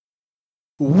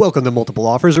Welcome to Multiple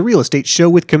Offers, a real estate show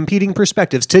with competing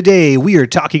perspectives. Today we are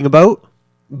talking about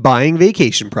buying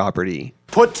vacation property.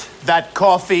 Put that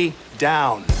coffee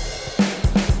down.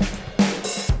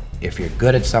 If you're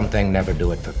good at something, never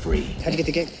do it for free. How'd you get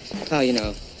the gig?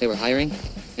 Oh, they were hiring.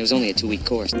 It was only a 2-week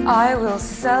course. I will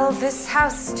sell this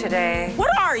house today.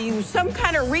 What are you, some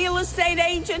kind of real estate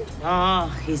agent? Oh,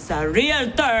 he's a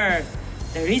realtor.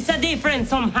 There is a difference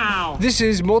somehow. This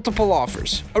is Multiple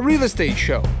Offers, a real estate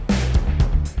show.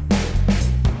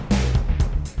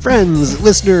 Friends,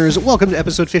 listeners, welcome to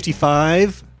episode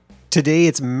 55. Today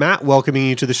it's Matt welcoming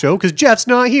you to the show because Jeff's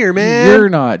not here, man. You're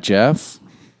not, Jeff.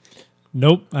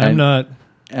 Nope, I'm not.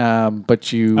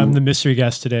 But you. I'm the mystery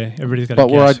guest today. Everybody's got But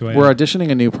to guess who I am. we're auditioning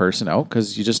a new person out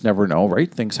because you just never know,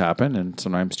 right? Things happen, and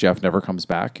sometimes Jeff never comes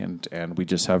back, and we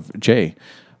just have Jay,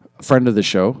 friend of the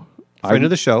show. Friend of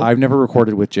the show. I've never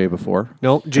recorded with Jay before.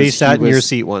 Nope, Jay sat in your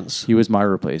seat once. He was my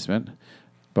replacement,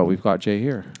 but we've got Jay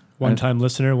here. One-time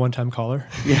listener, one-time caller.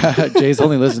 Yeah, Jay's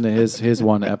only listened to his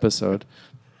one episode.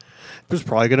 It was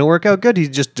probably going to work out good. He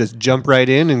just jump right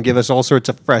in and give us all sorts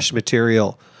of fresh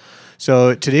material.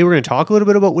 So today we're going to talk a little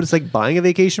bit about what it's like buying a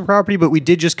vacation property, but we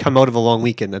did just come out of a long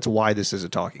weekend. That's why this is a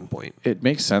talking point. It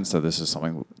makes sense that this is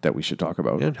something that we should talk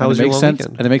about. Yeah, how was your long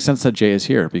weekend? And it makes sense that Jay is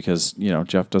here because,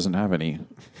 Jeff doesn't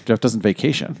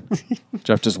vacation.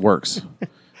 Jeff just works.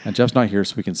 And Jeff's not here,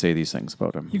 so we can say these things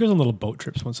about him. He goes on little boat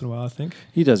trips once in a while, I think.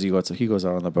 He does. He goes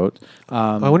out on the boat.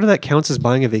 I wonder if that counts as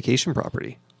buying a vacation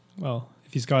property. Well,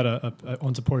 if he's got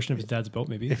owns a portion of his dad's boat,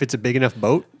 maybe. If it's a big enough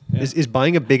boat, Yeah. is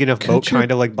buying a big enough boat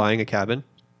kind of like buying a cabin?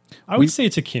 I would say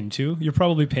it's akin to. You're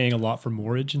probably paying a lot for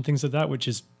mortgage and things like that, which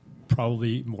is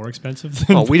probably more expensive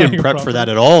than We didn't buying a prep for property. that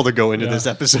at all to go into Yeah. this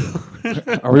episode.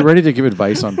 Are we ready to give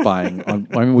advice on buying?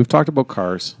 We've talked about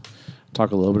cars, talk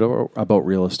a little bit about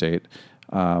real estate.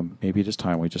 Maybe it is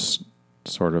time we just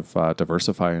sort of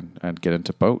diversify and get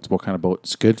into boats. What kind of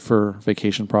boat's good for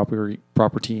vacation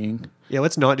propertying? Yeah,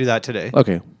 let's not do that today.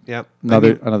 Okay. Yeah.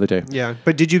 Another day. Yeah.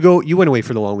 But did you go, you went away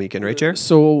for the long weekend, right, Jer?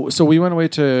 So we went away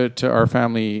to our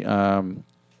family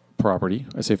property.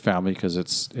 I say family because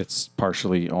it's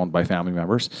partially owned by family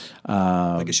members.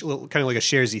 Like kind of like a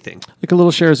sharesy thing. Like a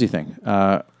little sharesy thing,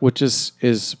 which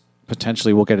is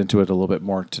potentially, we'll get into it a little bit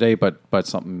more today, but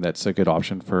something that's a good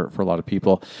option for a lot of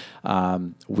people.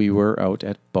 We were out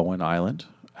at Bowen Island.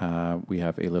 We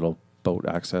have a little boat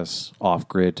access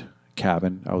off-grid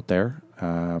cabin out there.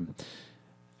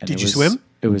 Did you swim?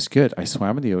 It was good. I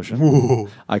swam in the ocean. Whoa.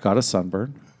 I got a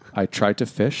sunburn. I tried to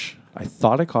fish. I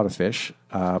thought I caught a fish,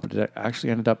 but it actually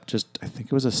ended up I think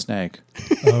it was a snag.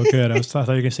 Oh, good. I thought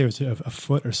you were going to say it was a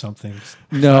foot or something.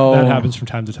 No. That happens from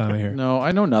time to time, I hear. No,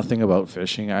 I know nothing about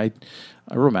fishing. I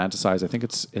romanticize. I think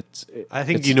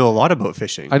it's you know a lot about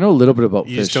fishing. I know a little bit about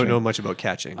You fishing. just don't know much about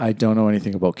catching. I don't know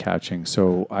anything about catching.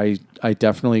 So I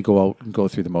definitely go out and go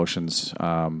through the motions,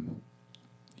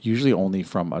 usually only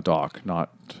from a dock.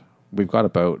 We've got a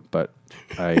boat, but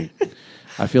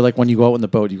I feel like when you go out in the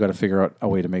boat, you got to figure out a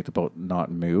way to make the boat not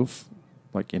move,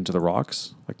 like into the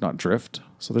rocks, like not drift.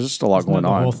 So there's just a lot Isn't going that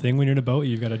the on. whole thing when you're in a boat,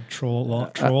 you've got to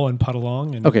troll and putt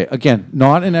along. And Okay, again,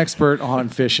 not an expert on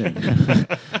fishing,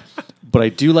 but I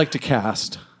do like to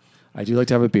cast. I do like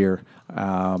to have a beer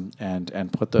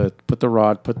and put the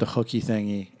rod, put the hooky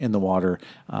thingy in the water.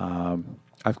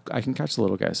 I can catch the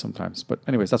little guys sometimes, but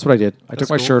anyways, that's what I did. I took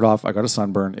my shirt off. I got a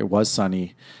sunburn. It was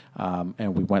sunny,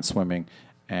 and we went swimming,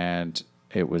 and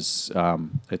it was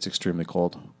it's extremely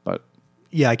cold. But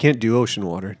Yeah, I can't do ocean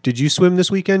water. Did you swim this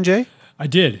weekend, Jay? I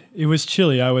did. It was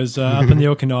chilly. I was up in the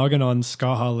Okanagan on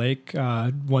Skaha Lake.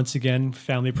 Once again,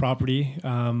 family property.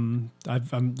 I'm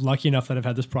lucky enough that I've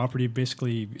had this property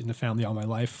basically in the family all my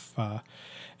life.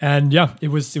 And yeah, it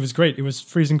was great. It was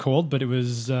freezing cold, but it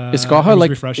was is Skaha like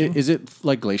refreshing. Is it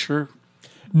like glacier?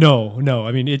 No.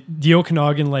 I mean, the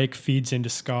Okanagan Lake feeds into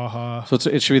Skaha. So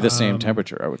it should be the same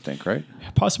temperature, I would think, right?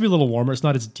 Possibly a little warmer. It's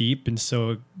not as deep, and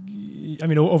so I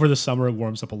mean, over the summer it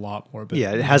warms up a lot more. But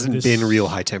Yeah, it hasn't been real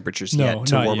high temperatures yet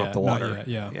to warm up the water.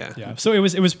 Yeah. So it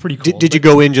was pretty cold. Did you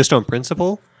go in just on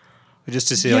principle? Just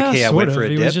to say, hey, I went for a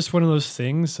It dip? was just one of those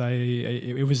things. I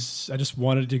just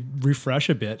wanted to refresh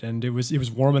a bit, and it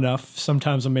was warm enough.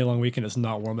 Sometimes on May long weekend, it's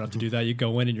not warm enough to do that. You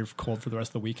go in and you're cold for the rest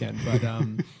of the weekend.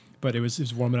 But it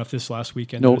was warm enough this last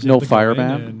weekend. No fire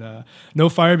ban? And, no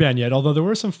fire ban yet. Although there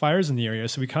were some fires in the area,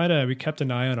 so we kept an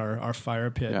eye on our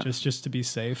fire pit just to be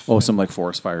safe. Oh, some like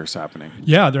forest fires happening.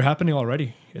 Yeah, they're happening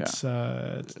already. It's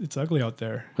ugly out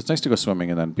there. It's nice to go swimming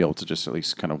and then be able to just at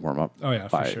least kind of warm up. Oh yeah,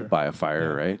 for sure. By a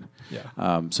fire, right?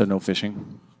 Yeah. So no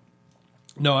fishing.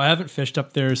 No, I haven't fished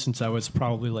up there since I was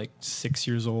probably like 6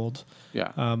 years old.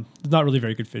 Yeah. Not really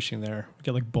very good fishing there. We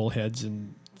get like bullheads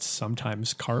and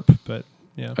sometimes carp, but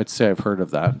Yeah. I'd say I've heard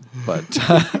of that,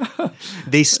 but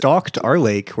They stocked our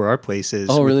lake where our place is.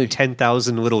 Oh, with really?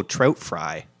 10,000 little trout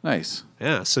fry. nice.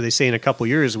 Yeah, so they say in a couple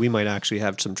years we might actually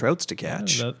have some trouts to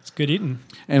catch. That's good eating.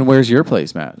 And where's your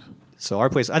place, Matt? So our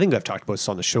place, I think I've talked about this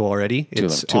on the show already.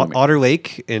 It's Tulameen. Otter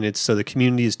Lake, and it's so the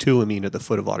community is Tulameen at the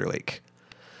foot of Otter Lake.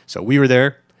 So we were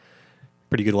there.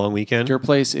 Pretty good long weekend. Your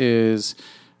place is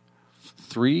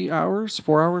 4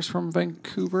 hours from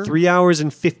Vancouver? 3 hours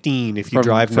and 15 if you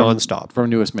drive nonstop. From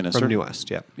New Westminster? From New West,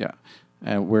 yeah. Yeah.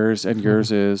 And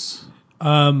yours is?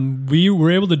 We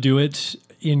were able to do it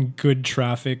in good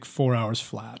traffic, 4 hours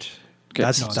flat. Okay.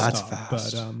 That's nonstop.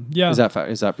 fast. But yeah,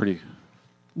 Is that pretty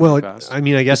Well, fast? I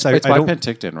mean, I guess It's I by don't.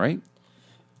 Penticton, right?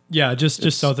 yeah,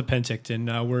 just south of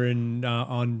Penticton. We're in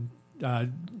on a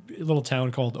little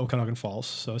town called Okanagan Falls,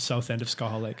 so south end of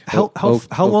Skaha Lake.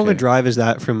 How long a okay. drive is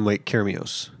that from Lake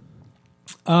Kermios?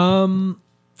 From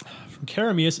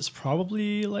Karamias, it's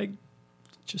probably like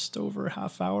just over a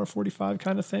half hour, 45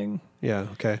 kind of thing. Yeah,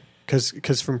 okay.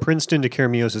 Because from Princeton to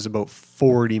Kermios is about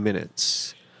 40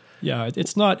 minutes. Yeah,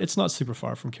 it's not super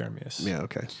far from Karamias. Yeah,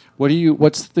 okay.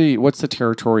 What's the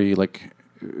territory like?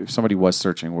 If somebody was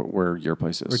searching where your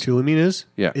place is, Where Tulameen is?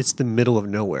 Yeah. It's the middle of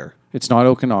nowhere. it's not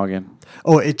Okanagan.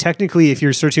 Oh, it technically, if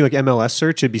you're searching like MLS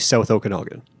search, it'd be South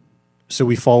Okanagan. So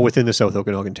we fall within the South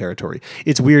Okanagan territory.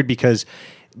 It's weird because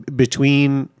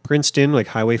between Princeton, like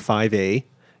Highway 5A,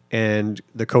 and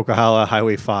the Coquihalla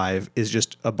Highway 5 is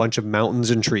just a bunch of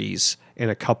mountains and trees and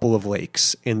a couple of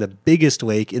lakes. And the biggest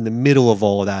lake in the middle of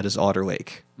all of that is Otter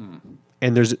Lake.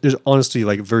 And there's honestly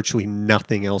like virtually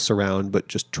nothing else around but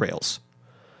just trails.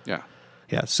 Yeah.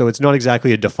 Yeah, so it's not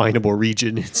exactly a definable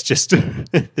region. It's just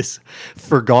this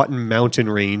forgotten mountain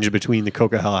range between the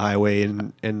Coquihalla Highway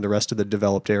and the rest of the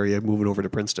developed area moving over to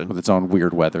Princeton. With its own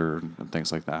weird weather and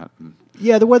things like that. And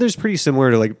Yeah, the weather's pretty similar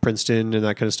to like Princeton and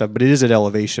that kind of stuff, but it is at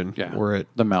elevation. yeah. We're at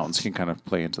the mountains can kind of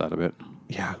play into that a bit.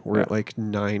 we're at like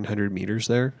 900 meters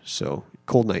there, so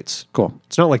cold nights. Cool.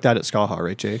 It's not like that at Skaha,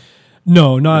 right, Jay?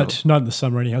 No, not in the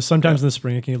summer anyhow. Sometimes in the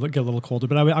spring it can get a little colder.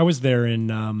 But I was there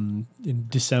in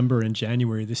December and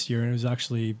January this year, and it was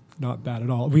actually not bad at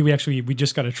all. We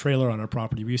just got a trailer on our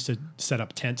property. We used to set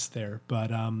up tents there,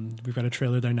 but we've got a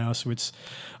trailer there now, so it's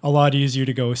a lot easier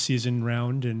to go season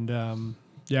round. And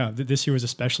this year was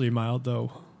especially mild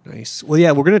though. Nice. Well,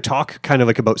 yeah, we're going to talk kind of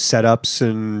like about setups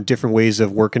and different ways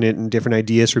of working it and different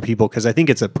ideas for people because I think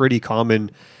it's a pretty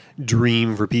common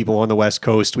dream for people on the West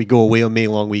Coast. We go away on May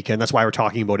long weekend. That's why we're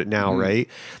talking about it now, right?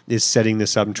 Is setting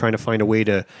this up and trying to find a way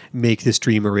to make this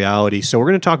dream a reality. So we're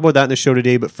going to talk about that in the show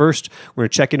today. But first, we're going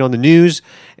to check in on the news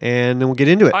and then we'll get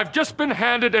into it. I've just been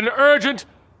handed an urgent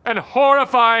and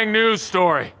horrifying news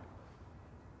story.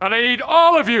 And I need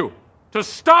all of you to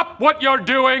stop what you're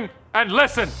doing and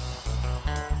listen.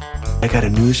 I got a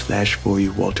news flash for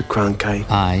you, Walter Cronkite.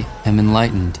 I am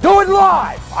enlightened. Do it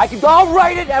live! I'll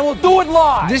write it and we'll do it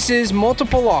live! This is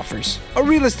Multiple Offers, a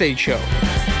real estate show.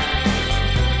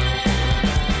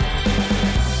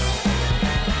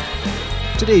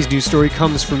 Today's news story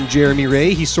comes from Jeremy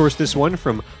Ray. He sourced this one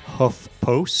from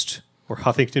HuffPost or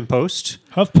Huffington Post.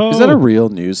 HuffPo. Is that a real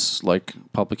news like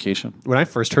publication? When I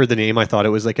first heard the name, I thought it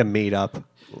was like a made up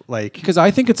because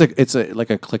I think it's a like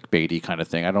a clickbaity kind of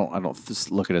thing. I don't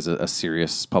just look at it as a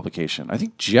serious publication. I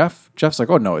think Jeff's like,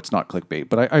 oh no, it's not clickbait.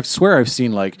 But I swear I've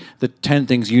seen like the 10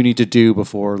 things you need to do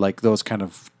before like those kind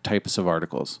of types of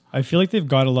articles. I feel like they've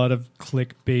got a lot of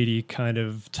clickbaity kind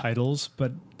of titles,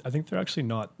 but I think they're actually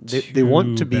not. They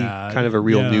want to be bad. kind of a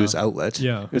real news outlet.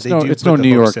 Yeah, it's no New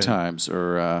York Times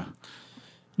or.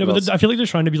 No, but I feel like they're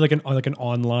trying to be like an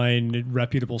online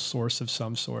reputable source of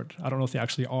some sort. I don't know if they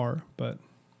actually are, but.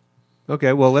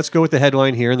 Okay, well, let's go with the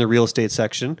headline here in the real estate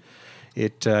section.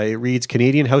 It reads,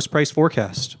 Canadian house price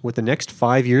forecast, what the next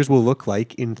 5 years will look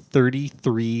like in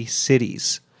 33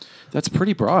 cities. That's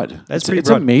pretty broad. It's broad.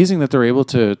 Amazing that they're able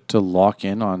to lock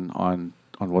in on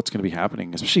what's going to be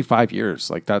happening, especially 5 years.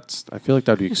 Like I feel like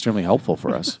that would be extremely helpful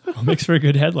for us. Well, makes for a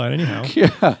good headline anyhow.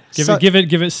 Yeah. Give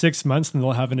it 6 months and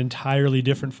they'll have an entirely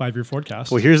different 5-year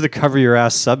forecast. Well, here's the cover your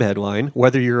ass subheadline.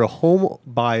 Whether you're a home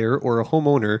buyer or a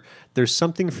homeowner, there's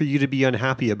something for you to be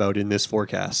unhappy about in this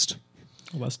forecast.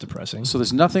 Well, that's depressing. So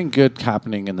there's nothing good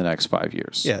happening in the next 5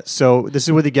 years. Yeah, so this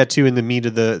is what they get to in the meat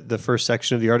of the first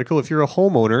section of the article. If you're a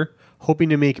homeowner hoping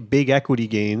to make big equity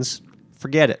gains,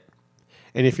 forget it.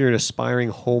 And if you're an aspiring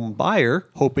home buyer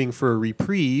hoping for a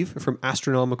reprieve from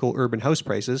astronomical urban house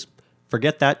prices,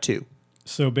 forget that too.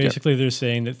 So basically, they're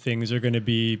saying that things are going to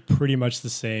be pretty much the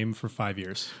same for 5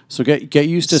 years. So get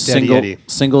used to Steady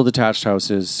single detached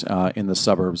houses in the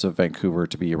suburbs of Vancouver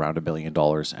to be around $1 billion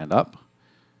and up,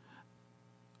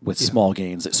 with small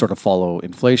gains that sort of follow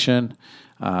inflation.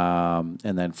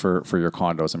 And then for your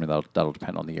condos, I mean, that'll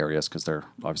depend on the areas because they're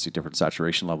obviously different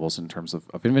saturation levels in terms of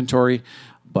inventory.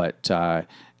 But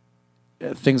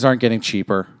things aren't getting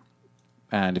cheaper.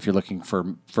 And if you're looking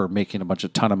for making a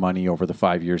ton of money over the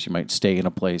 5 years, you might stay in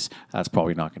a place. That's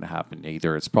probably not going to happen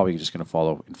either. It's probably just going to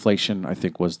follow inflation, I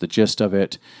think was the gist of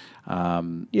it.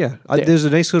 There's a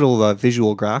nice little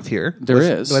visual graph here.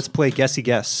 Let's play guessy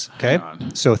guess. Okay.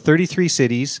 So 33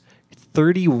 cities,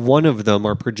 31 of them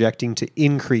are projecting to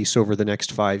increase over the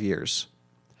next 5 years.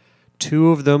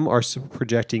 2 of them are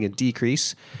projecting a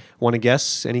decrease. Want to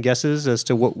guess? Any guesses as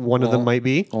to what one of them might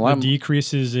be? The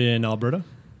decrease is in Alberta?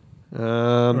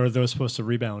 Or are those supposed to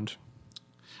rebound?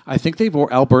 I think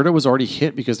Alberta was already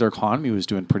hit because their economy was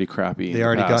doing pretty crappy. They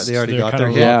already got their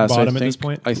hit. Yeah, bottom at this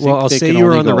point. I'll say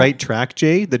you're on the right track,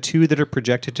 Jay. The 2 that are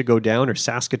projected to go down are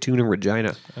Saskatoon and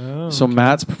Regina. So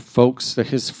Matt's folks,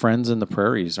 his friends in the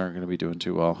prairies aren't going to be doing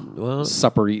too well.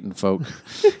 Supper eating folk.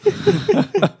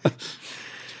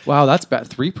 Wow, that's bad.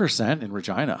 3% in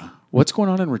Regina. What's going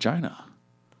on in Regina?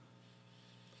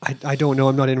 I don't know.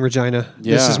 I'm not in Regina.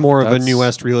 Yeah, this is more of a New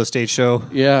West real estate show.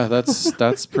 Yeah,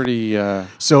 that's pretty.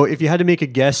 So if you had to make a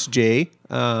guess, Jay,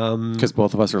 because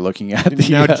both of us are looking at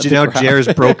now Jer's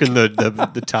broken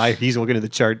the tie. He's looking at the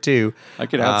chart too. I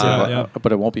could answer,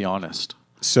 but it won't be honest.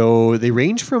 So they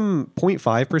range from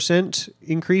 0.5%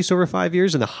 increase over 5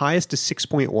 years, and the highest is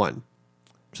 6.1.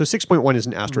 So 6.1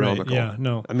 isn't astronomical. Right, yeah,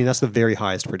 no. I mean, that's the very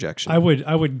highest projection. I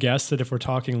would guess that if we're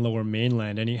talking lower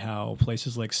mainland anyhow,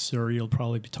 places like Surrey will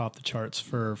probably be top the charts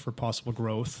for possible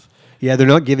growth. Yeah, they're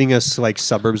not giving us like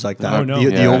suburbs like that. No.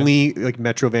 The only like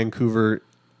Metro Vancouver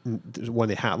one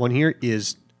they have one here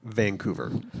is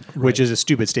Vancouver, which is a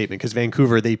stupid statement because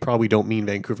Vancouver, they probably don't mean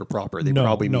Vancouver proper. They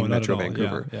probably mean Metro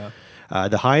Vancouver. Yeah.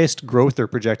 The highest growth they're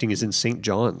projecting is in St.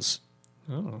 John's.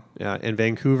 Oh. Yeah, and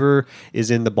Vancouver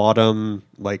is in the bottom,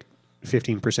 like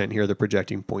 15% here. They're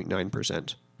projecting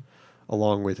 0.9%,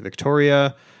 along with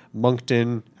Victoria,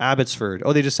 Moncton, Abbotsford.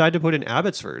 Oh, they decided to put in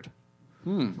Abbotsford.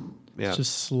 Yeah, it's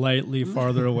just slightly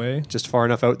farther away. Just far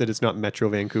enough out that it's not Metro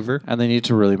Vancouver. And they need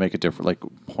to really make a difference, like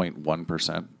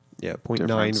 0.1%. Yeah,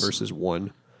 0.9 versus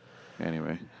 1.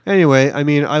 Anyway, I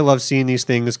mean, I love seeing these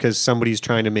things because somebody's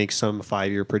trying to make some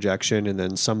 5-year projection, and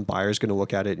then some buyer's going to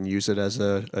look at it and use it as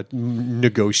a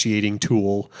negotiating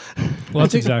tool. Well,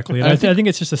 that's exactly it. I think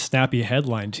it's just a snappy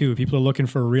headline, too. People are looking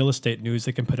for real estate news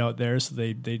they can put out there, so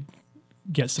they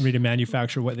get somebody to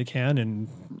manufacture what they can and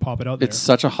pop it out there. It's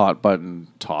such a hot button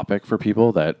topic for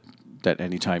people that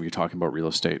anytime you're talking about real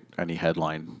estate, any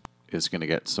headline is going to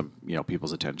get some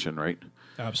people's attention, right?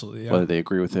 Absolutely, yeah. Whether they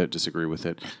agree with it, disagree with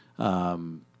it.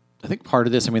 I think part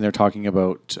of this, I mean, they're talking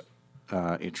about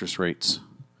interest rates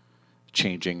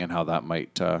changing and how that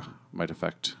might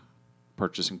affect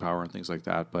purchasing power and things like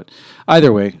that. But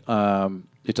either way,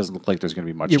 it doesn't look like there's going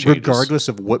to be much changes. Regardless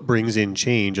of what brings in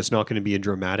change, it's not going to be a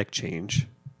dramatic change,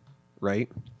 right?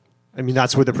 I mean,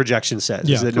 that's what the projection says,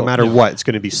 is that no matter what, it's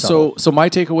going to be subtle. So my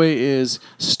takeaway is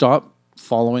stop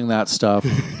following that stuff.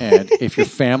 And if your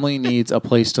family needs a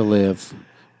place to live,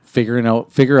 figure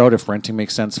out if renting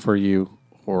makes sense for you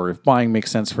or if buying makes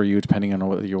sense for you, depending on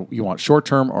whether you want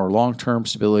short-term or long-term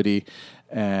stability,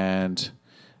 and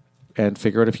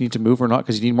figure out if you need to move or not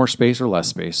because you need more space or less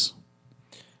space.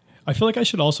 I feel like I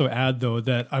should also add, though,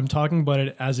 that I'm talking about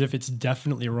it as if it's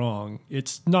definitely wrong.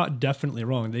 It's not definitely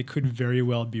wrong. They could very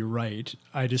well be right.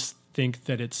 I just think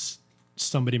that it's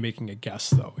somebody making a guess,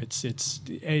 though. It's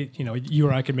you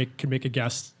or I could make a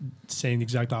guess saying the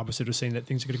exact opposite, or saying that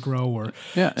things are going to grow, or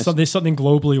something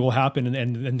globally will happen,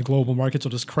 and the global markets will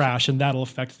just crash, and that'll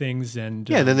affect things. And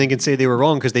and then they can say they were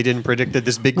wrong because they didn't predict that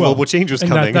this big global change was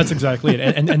coming. That's exactly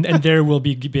it. And there will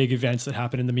be big events that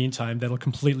happen in the meantime that'll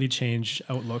completely change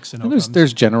outlooks and outcomes.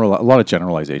 There's a lot of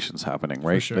generalizations happening,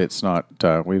 right? Sure. It's not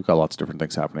we've got lots of different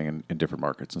things happening in different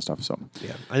markets and stuff. So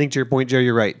yeah, I think to your point, Jerry,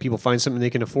 you're right. People find something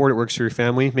they can afford. It works for your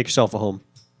family. Make yourself a home.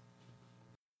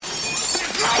 Now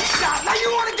you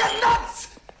want to get nuts?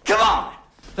 Come on,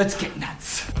 let's get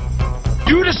nuts.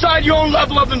 You decide your own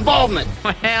level of involvement.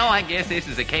 Well, I guess this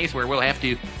is a case where we'll have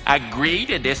to agree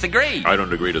to disagree. I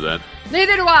don't agree to that.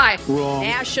 Neither do I. Wrong.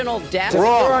 National debt.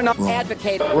 Wrong. You're not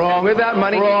advocating. Wrong. With that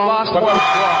money, lost. Wrong.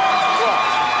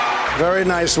 Very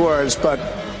nice words, but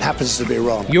happens to be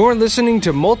wrong. You're listening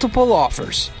to Multiple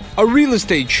Offers, a real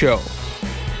estate show.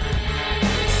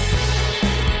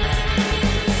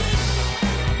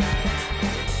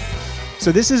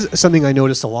 So this is something I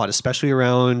noticed a lot, especially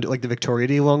around like the Victoria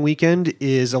Day long weekend,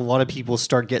 is a lot of people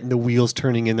start getting the wheels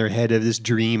turning in their head of this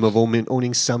dream of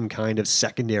owning some kind of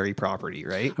secondary property,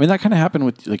 right? I mean, that kind of happened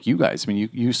with like you guys. I mean,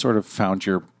 you sort of found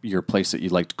your place that you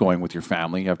liked going with your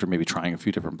family after maybe trying a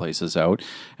few different places out.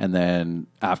 And then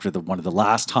after one of the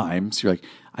last times, you're like,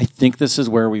 I think this is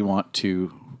where we want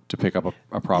to pick up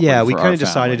a property. Yeah, we for kind our of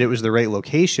decided family. it was the right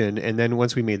location, and then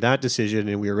once we made that decision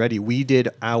and we were ready, we did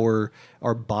our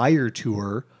buyer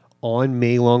tour on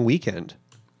May long weekend.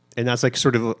 And that's like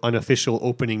sort of an unofficial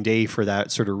opening day for that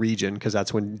sort of region, because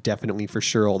that's when definitely for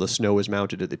sure all the snow is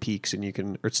mounted at the peaks, and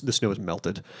the snow is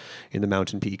melted in the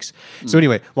mountain peaks. So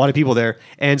anyway, a lot of people there.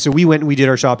 And so we went and we did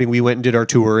our shopping. We went and did our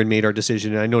tour and made our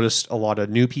decision. And I noticed a lot of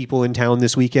new people in town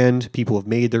this weekend. People have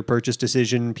made their purchase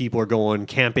decision. People are going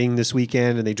camping this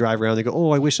weekend, and they drive around. They go,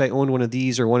 oh, I wish I owned one of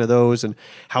these or one of those. And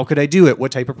how could I do it?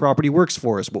 What type of property works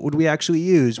for us? What would we actually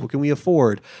use? What can we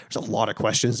afford? There's a lot of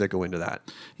questions that go into that.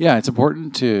 Yeah, it's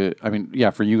important for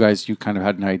you guys, you kind of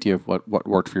had an idea of what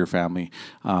worked for your family.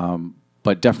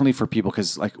 But definitely for people,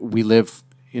 because like we're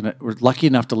lucky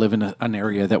enough to live in an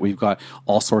area that we've got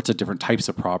all sorts of different types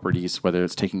of properties, whether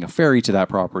it's taking a ferry to that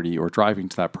property or driving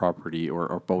to that property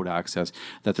or boat access,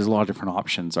 that there's a lot of different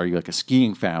options. Are you like a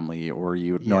skiing family, or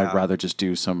I'd rather just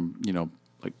do some,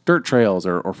 like dirt trails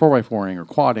or 4x4ing or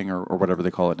quadding or whatever they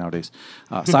call it nowadays.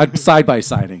 Side by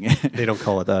siding. They don't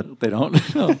call it that. They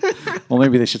don't? No. Well,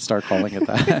 maybe they should start calling it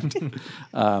that.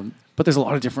 But there's a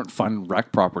lot of different fun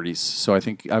rec properties. So I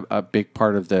think a big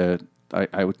part of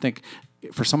I would think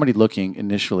for somebody looking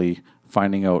initially,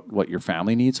 finding out what your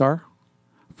family needs are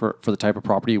for the type of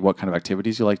property, what kind of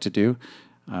activities you like to do.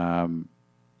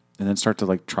 And then start to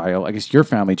like try out. I guess your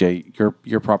family, Jay,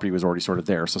 your property was already sort of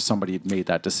there, so somebody had made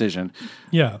that decision.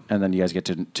 Yeah, and then you guys get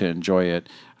to enjoy it.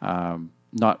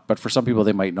 But for some people,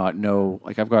 they might not know.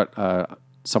 Like I've got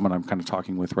someone I'm kind of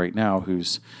talking with right now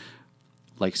who's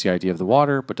likes the idea of the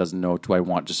water, but doesn't know: do I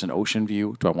want just an ocean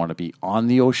view? Do I want to be on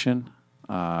the ocean?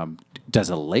 Does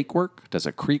a lake work? Does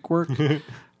a creek work?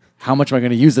 How much am I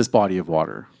going to use this body of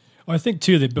water? Well, I think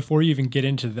too that before you even get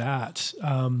into that,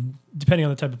 depending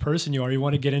on the type of person you are, you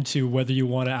want to get into whether you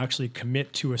want to actually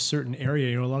commit to a certain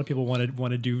area. A lot of people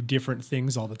want to do different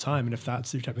things all the time, and if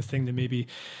that's the type of thing, then maybe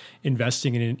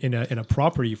investing in a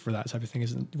property for that type of thing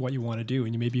isn't what you want to do.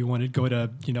 And you want to go to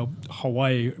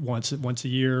Hawaii once a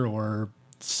year or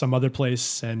some other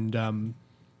place, and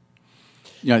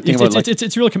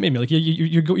it's real commitment. Like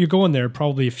you're going there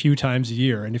probably a few times a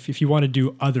year, and if you want to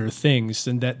do other things,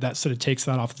 then that sort of takes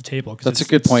that off the table. That's a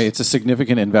good point. It's a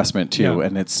significant investment too,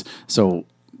 and it's so.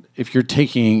 If you're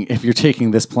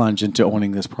taking this plunge into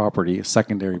owning this property, a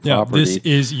secondary property, this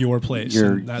is your place.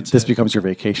 This becomes your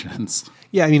vacations.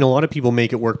 Yeah, I mean, a lot of people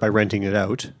make it work by renting it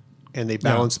out, and they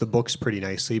balance the books pretty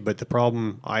nicely. But the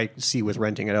problem I see with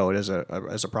renting it out as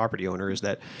a property owner is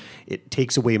that it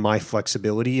takes away my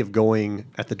flexibility of going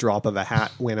at the drop of a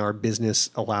hat when our business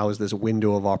allows this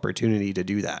window of opportunity to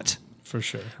do that. For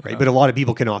sure. Right. But a lot of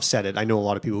people can offset it. I know a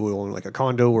lot of people who own like a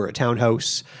condo or a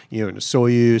townhouse, in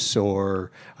Soyuz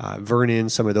or Vernon,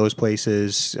 some of those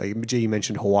places. Jay, you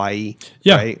mentioned Hawaii.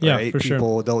 Yeah. Right? Yeah, right? for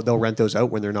People, sure. They'll rent those out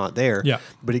when they're not there. Yeah.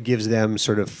 But it gives them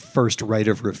sort of first right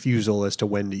of refusal as to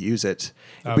when to use it.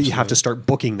 Absolutely. But you have to start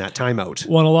booking that time out.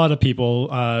 Well, and a lot of people,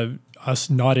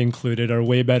 us not included, are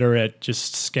way better at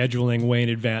just scheduling way in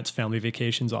advance family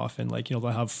vacations often. Like, they'll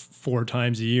have 4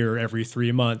 times a year every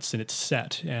 3 months, and it's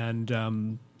set. And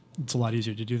it's a lot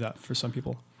easier to do that for some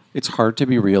people. It's hard to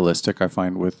be realistic, I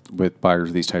find, with buyers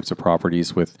of these types of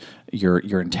properties with your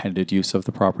intended use of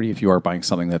the property. If you are buying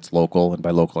something that's local, and by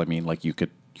local I mean like you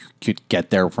could get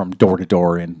there from door to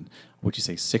door in, would you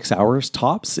say 6 hours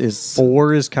tops?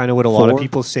 4 is kind of what a lot of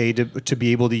people say to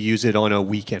be able to use it on a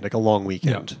weekend, like a long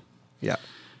weekend. Yeah.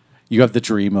 You have the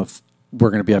dream of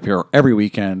we're going to be up here every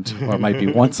weekend, or it might be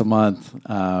once a month.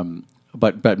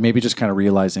 But maybe just kind of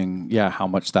realizing, how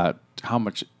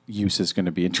much use is going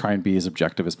to be, and try and be as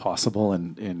objective as possible.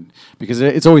 And because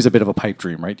it's always a bit of a pipe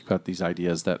dream, right? You've got these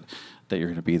ideas that you're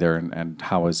going to be there, and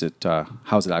how is it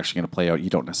actually going to play out? You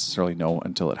don't necessarily know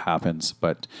until it happens.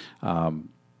 But I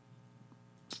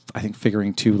think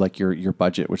figuring too, like your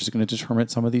budget, which is going to determine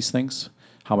some of these things,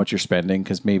 how much you're spending,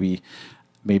 because maybe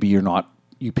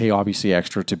you pay obviously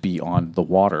extra to be on the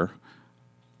water.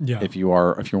 Yeah. If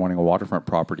you're wanting a waterfront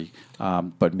property,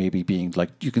 but maybe being like,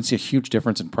 you can see a huge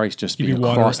difference in price just being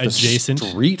across the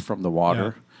street from the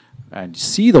water, and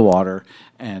see the water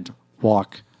and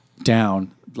walk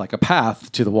down like a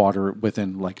path to the water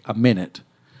within like a minute,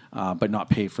 but not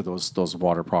pay for those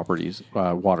water prices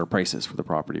for the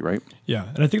property, right? Yeah,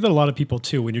 and I think that a lot of people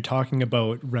too, when you're talking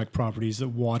about rec properties, that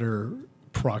water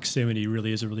proximity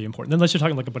really is really important. Unless you're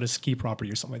talking like about a ski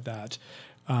property or something like that.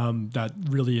 That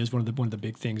really is one of the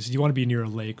big things. You want to be near a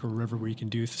lake or a river where you can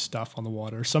do stuff on the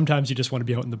water. Sometimes you just want to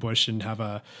be out in the bush and have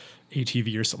a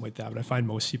ATV or something like that. But I find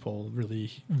most people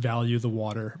really value the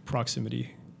water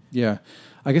proximity. Yeah.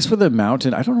 I guess for the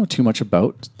mountain, I don't know too much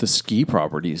about the ski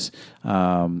properties.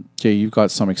 Jay, you've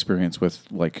got some experience with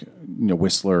like,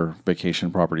 Whistler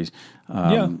vacation properties.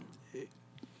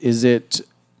 Is it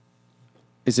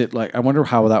like, I wonder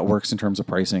how that works in terms of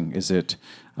pricing. Is it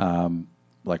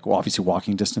like, well, obviously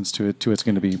walking distance to it's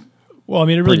going to be Well, I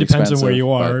mean, it really depends on where you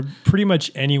are. Pretty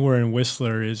much anywhere in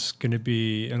Whistler is going to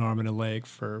be an arm and a leg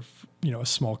for a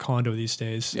small condo these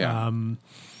days. Yeah.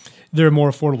 There are more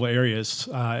affordable areas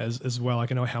as well.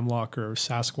 Like I know Hemlock or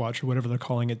Sasquatch or whatever they're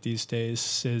calling it these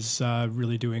days is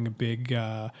really doing a big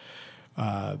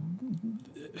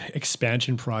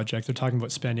expansion project. They're talking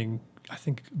about spending, I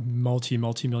think,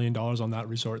 multi-million dollars on that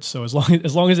resort. So as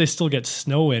long as they still get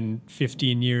snow in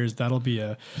 15 years, that'll be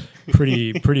a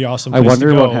pretty awesome place I wonder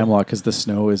to go. about Hemlock because the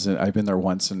snow isn't. I've been there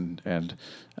once and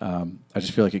I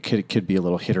just feel like it could be a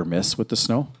little hit or miss with the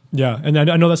snow. Yeah, and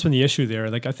I know that's been the issue there.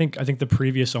 Like I think the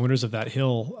previous owners of that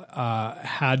hill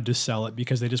had to sell it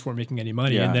because they just weren't making any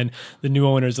money. Yeah. And then the new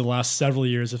owners the last several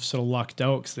years have sort of lucked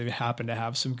out because they happen to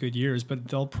have some good years, but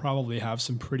they'll probably have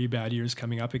some pretty bad years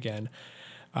coming up again.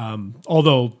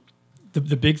 Although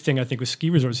the big thing I think with ski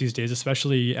resorts these days,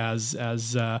 especially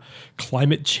as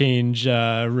climate change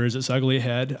rears its ugly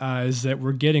head, is that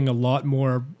we're getting a lot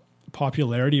more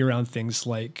popularity around things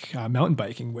like mountain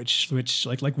biking, which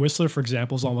like Whistler, for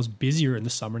example, is almost busier in the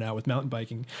summer now with mountain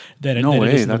biking than it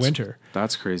is in the winter.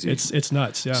 That's crazy. It's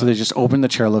nuts. Yeah. So they just open the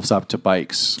chairlifts up to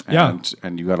bikes,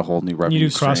 and you got a whole new revenue You do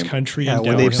stream. cross country. Yeah, and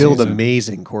when they downhill. build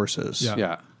amazing courses.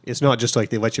 Yeah. It's not just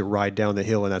like they let you ride down the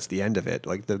hill and that's the end of it.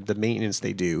 Like the maintenance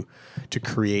they do to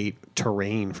create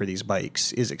terrain for these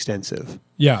bikes is extensive.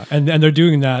 Yeah, and they're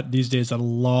doing that these days at a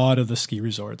lot of the ski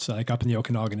resorts, like up in the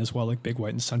Okanagan as well, like Big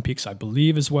White and Sun Peaks, I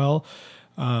believe, as well.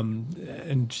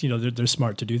 And they're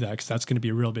smart to do that because that's going to be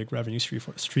a real big revenue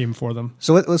stream for them.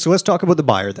 So let's talk about the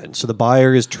buyer then. So the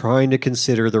buyer is trying to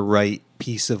consider the right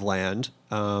piece of land.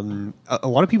 A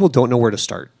lot of people don't know where to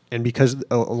start. And because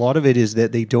a lot of it is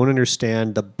that they don't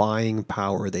understand the buying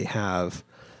power they have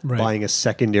buying a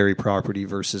secondary property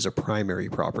versus a primary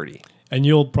property. And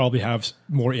you'll probably have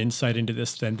more insight into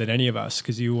this than any of us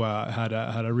because you had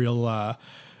a real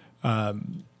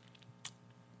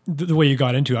the way you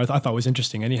got into it. I thought was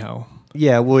interesting anyhow.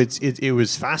 Yeah, well, it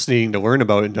was fascinating to learn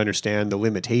about and to understand the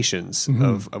limitations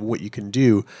of what you can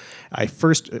do. I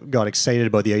first got excited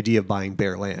about the idea of buying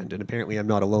bare land, and apparently I'm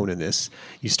not alone in this.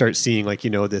 You start seeing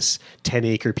this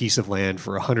 10-acre piece of land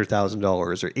for $100,000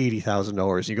 or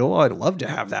 $80,000. You go, oh, I'd love to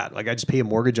have that. Like I just pay a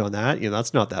mortgage on that.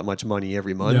 That's not that much money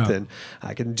every month, and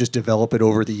I can just develop it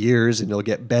over the years, and it'll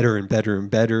get better and better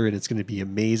and better, and it's going to be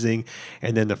amazing.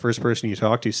 And then the first person you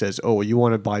talk to says, oh, well, you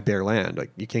want to buy bare land?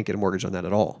 Like you can't get a mortgage on that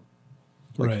at all.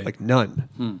 Like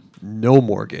none, no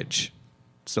mortgage.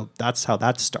 So that's how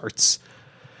that starts.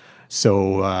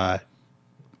 So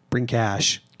bring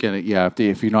cash. Get it? Yeah.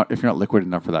 If you're not liquid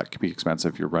enough for that, it could be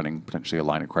expensive. You're running potentially a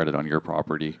line of credit on your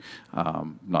property.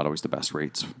 Not always the best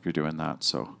rates if you're doing that.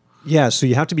 So. Yeah, so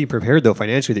you have to be prepared though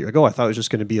financially. That you're like, oh, I thought it was just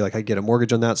going to be like I get a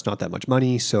mortgage on that. It's not that much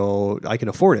money, so I can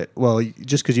afford it. Well,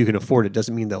 just because you can afford it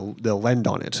doesn't mean they'll lend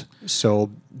on it.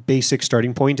 So basic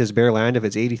starting point is bare land. If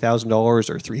it's $80,000 or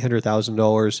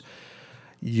 $300,000,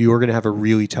 you're going to have a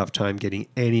really tough time getting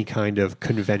any kind of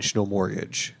conventional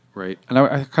mortgage. Right. And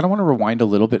I kind of want to rewind a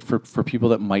little bit for people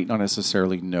that might not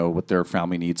necessarily know what their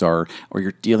family needs are, or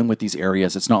you're dealing with these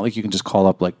areas. It's not like you can just call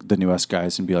up like the New West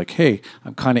guys and be like, hey,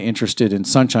 I'm kind of interested in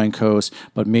Sunshine Coast,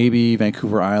 but maybe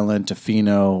Vancouver Island,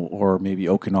 Tofino, or maybe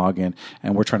Okanagan,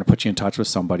 and we're trying to put you in touch with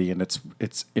somebody. And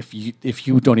it's if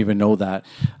you don't even know that,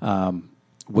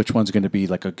 which one's going to be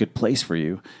like a good place for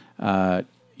you,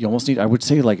 you almost need, I would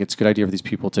say like it's a good idea for these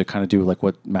people to kind of do like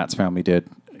what Matt's family did,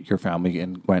 your family,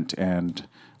 and went and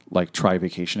like try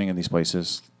vacationing in these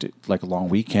places, like a long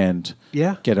weekend,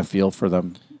 get a feel for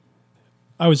them.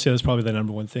 I would say that's probably the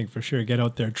number one thing for sure. Get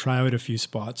out there, try out a few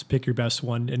spots, pick your best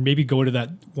one, and maybe go to that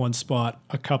one spot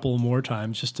a couple more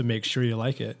times just to make sure you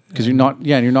like it. Because you're not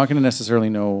going to necessarily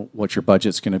know what your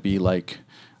budget's going to be like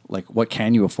what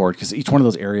can you afford? Because each one of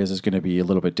those areas is going to be a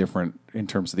little bit different in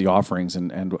terms of the offerings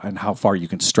and how far you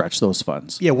can stretch those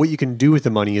funds. Yeah, what you can do with the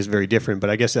money is very different, but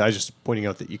I guess I was just pointing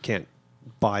out that you can't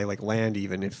buy like land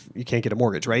even if you can't get a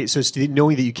mortgage, right? So it's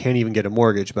knowing that you can't even get a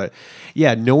mortgage, but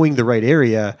yeah, knowing the right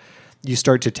area, you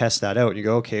start to test that out and you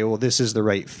go, okay, well, this is the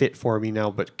right fit for me now,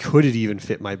 but could it even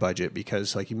fit my budget?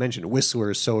 Because like you mentioned,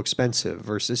 Whistler is so expensive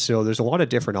versus, so there's a lot of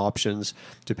different options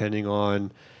depending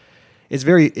on,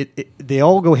 they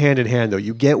all go hand in hand though.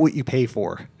 You get what you pay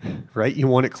for, right? You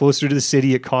want it closer to the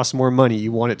city, it costs more money.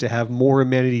 You want it to have more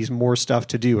amenities, more stuff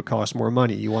to do, it costs more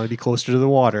money. You want to be closer to the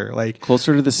water, like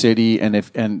closer to the city.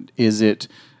 And is it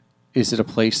a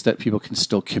place that people can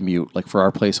still commute? Like for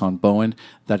our place on Bowen,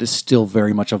 that is still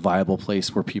very much a viable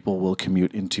place where people will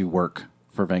commute into work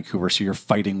for Vancouver. So you're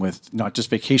fighting with not just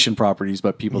vacation properties,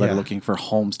 but people that are looking for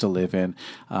homes to live in.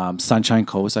 Sunshine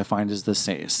Coast, I find, is the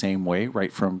same way,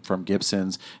 right? From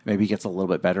Gibson's, maybe gets a little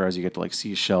bit better as you get to like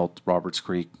Seashell, Roberts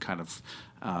Creek, kind of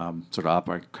sort of up.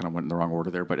 I kind of went in the wrong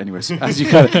order there, but anyways, as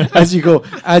you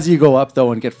go up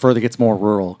though and get further, it gets more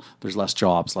rural. There's less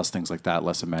jobs, less things like that,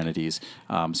 less amenities.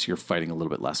 So you're fighting a little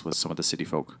bit less with some of the city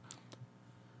folk.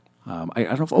 I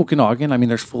don't know if Okanagan. I mean,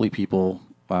 there's fully people.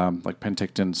 Like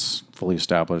Penticton's fully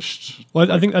established.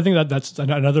 Well, I think that's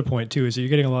another point too. Is that you're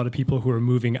getting a lot of people who are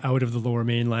moving out of the Lower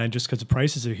Mainland just because the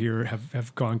prices are here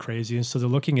have gone crazy, and so they're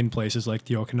looking in places like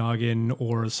the Okanagan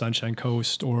or the Sunshine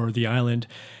Coast or the Island.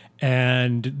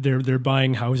 And they're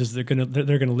buying houses they're gonna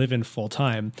live in full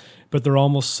time, but they're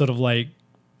almost sort of like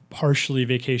partially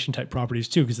vacation type properties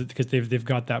too, because they've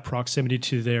got that proximity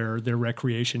to their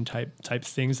recreation type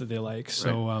things that they like.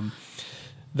 So right.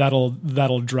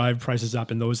 That'll drive prices up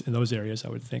in those areas, I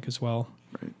would think as well.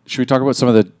 Right. Should we talk about some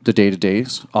of the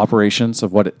day-to-days operations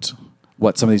of what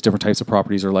some of these different types of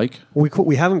properties are like?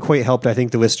 We haven't quite helped, I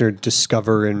think, the listener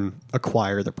discover and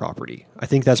acquire the property. I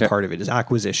think that's part of it, is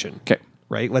acquisition. Okay.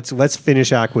 Right? Let's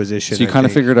finish acquisition. So you kind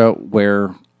of figured out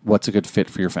what's a good fit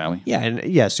for your family.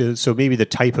 Yeah, so maybe the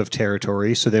type of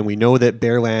territory. So then we know that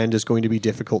bare land is going to be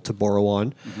difficult to borrow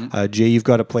on. Mm-hmm. Jay, you've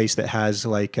got a place that has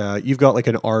you've got like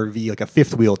an RV, like a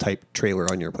fifth wheel type trailer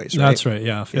on your place, right? That's right,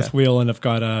 yeah, fifth wheel, and I've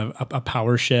got a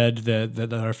power shed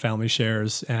that our family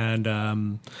shares, and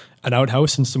an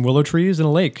outhouse and some willow trees and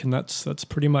a lake, and that's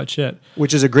pretty much it.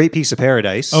 Which is a great piece of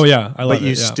paradise. Oh yeah, I love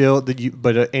it.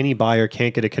 But any buyer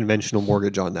can't get a conventional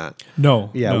mortgage on that.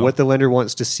 No. Yeah, no. what the lender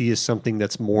wants to see is something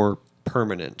that's more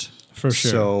permanent. For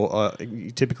sure. So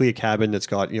typically a cabin that's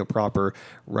got proper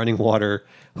running water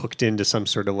hooked into some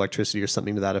sort of electricity or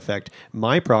something to that effect.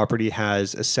 My property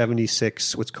has a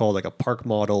 76, what's called like a park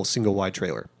model single wide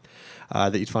trailer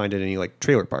that you'd find at any like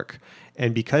trailer park.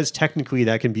 And because technically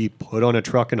that can be put on a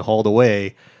truck and hauled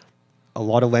away, a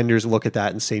lot of lenders look at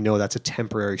that and say, no, that's a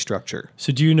temporary structure.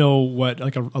 So do you know what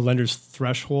like a lender's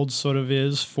threshold sort of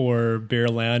is for bare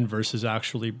land versus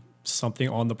actually something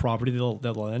on the property they'll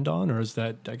lend on? Or is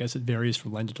that, I guess it varies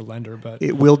from lender to lender, but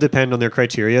it will depend on their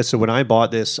criteria. So when I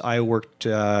bought this, I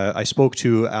spoke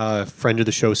to a friend of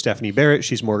the show, Stephanie Barrett.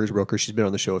 She's a mortgage broker. She's been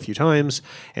on the show a few times,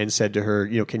 and said to her,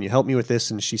 can you help me with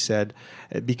this? And she said,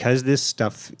 because this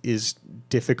stuff is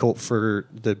difficult for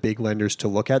the big lenders to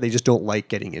look at, they just don't like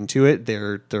getting into it.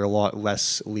 They're a lot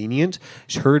less lenient.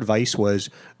 Her advice was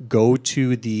go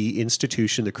to the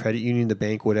institution, the credit union, the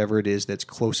bank, whatever it is that's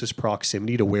closest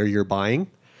proximity to where you're buying.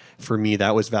 For me,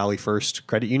 that was Valley First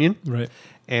Credit Union. Right.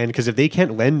 And because if they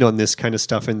can't lend on this kind of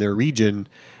stuff in their region,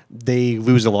 they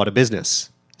lose a lot of business.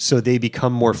 So they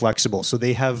become more flexible. So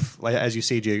they have, as you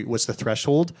say, Jay, what's the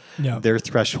threshold? Yeah. Their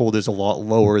threshold is a lot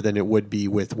lower than it would be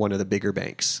with one of the bigger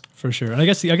banks. For sure. And I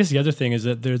guess the other thing is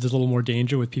that there's a little more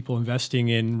danger with people investing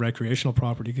in recreational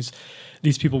property, because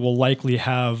these people will likely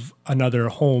have another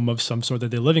home of some sort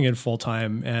that they're living in full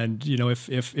time. And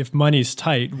if money's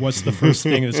tight, what's the first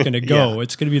thing that's going to go? Yeah.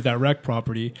 It's going to be that rec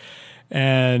property,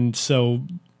 and so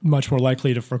much more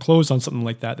likely to foreclose on something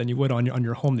like that than you would on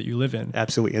your home that you live in.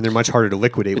 Absolutely. And they're much harder to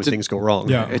liquidate when things go wrong.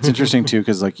 Yeah. It's interesting too,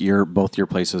 because like both your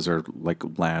places are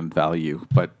like land value,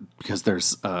 but because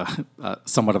there's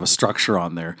somewhat of a structure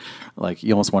on there, like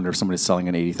you almost wonder if somebody's selling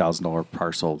an $80,000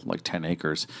 parcel, like 10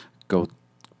 acres, go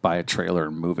buy a trailer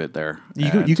and move it there.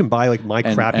 You can buy like my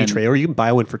crappy trailer. You can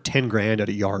buy one for $10,000 at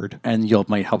a yard, and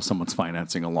might help someone's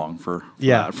financing along for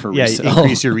resale.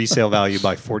 Increase your resale value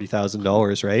by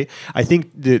 $40,000. Right. I think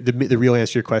the real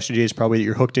answer to your question, Jay, is probably that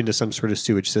you're hooked into some sort of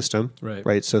sewage system.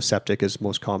 Right. So septic is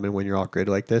most common when you're off grid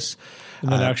like this.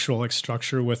 And then actual like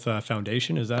structure with a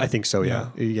foundation, is that? I think so. Yeah.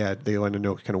 They want to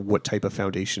know kind of what type of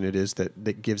foundation it is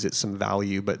that gives it some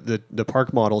value. But the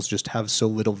park models just have so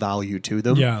little value to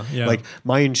them. Yeah. Like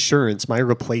my insurance, my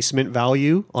replacement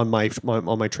value on my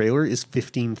trailer is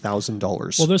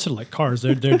 $15,000. Well, they're sort of like cars.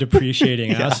 They're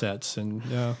depreciating assets, and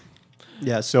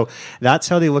yeah. So that's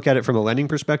how they look at it from a lending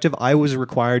perspective. I was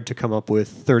required to come up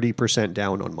with 30%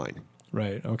 down on mine.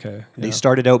 Right. Okay. They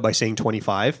started out by saying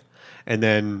 25, And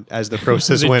then as the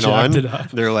process They went jacked on, it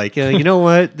up. they're like, you know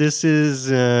what? This is,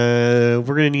 we're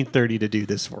going to need 30 to do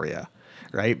this for you.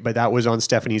 Right. But that was on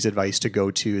Stephanie's advice to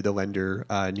go to the lender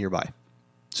nearby.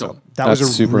 So that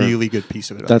was a really good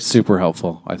piece of advice. That's super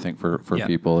helpful, I think, for Yeah.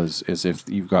 people is if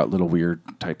you've got little weird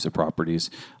types of properties,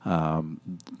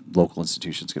 local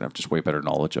institutions can have just way better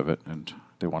knowledge of it, and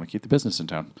they want to keep the business in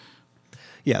town.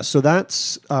 Yeah, so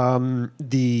that's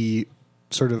the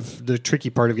sort of the tricky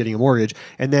part of getting a mortgage.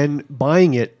 And then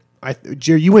buying it,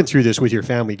 Jerry, you went through this with your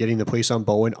family, getting the place on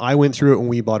Bowen. I went through it when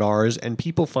we bought ours, and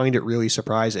people find it really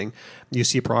surprising. You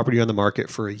see a property on the market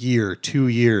for a year, 2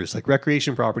 years. Like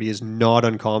recreation property is not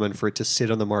uncommon for it to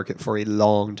sit on the market for a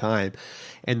long time.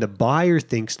 And the buyer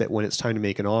thinks that when it's time to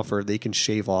make an offer, they can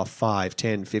shave off 5,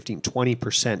 10, 15,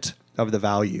 20% of the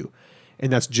value.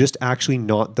 And that's just actually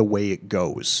not the way it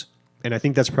goes. And I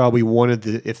think that's probably one of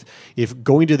the, if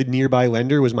going to the nearby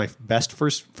lender was my best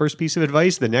first piece of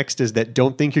advice, the next is that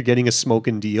don't think you're getting a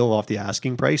smoking deal off the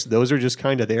asking price. Those are just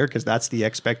kind of there because that's the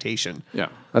expectation. Yeah,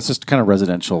 that's just kind of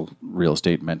residential real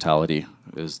estate mentality,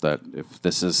 is that if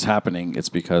this is happening, it's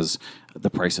because the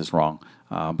price is wrong.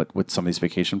 But with some of these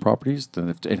vacation properties,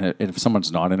 then if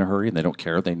someone's not in a hurry and they don't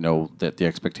care, they know that the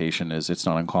expectation is it's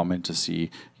not uncommon to see,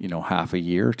 half a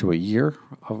year to a year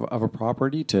of a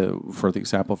property. For the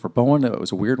example, for Bowen, it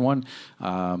was a weird one,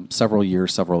 several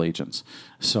years, several agents.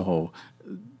 So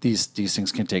these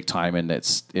things can take time, and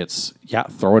it's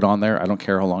throw it on there. I don't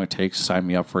care how long it takes. Sign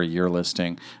me up for a year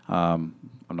listing.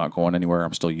 I'm not going anywhere.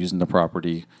 I'm still using the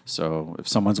property. So if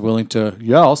someone's willing to,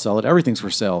 I'll sell it. Everything's for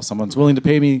sale. Someone's willing to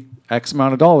pay me X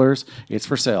amount of dollars, it's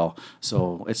for sale.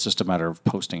 So it's just a matter of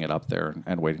posting it up there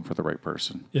and waiting for the right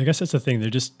person. Yeah, I guess that's the thing. There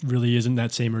just really isn't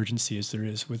that same urgency as there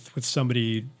is with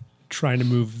somebody trying to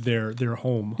move their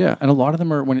home. Yeah, and a lot of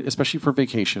them are, especially for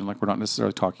vacation, like we're not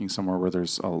necessarily talking somewhere where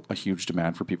there's a huge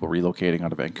demand for people relocating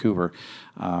out of Vancouver.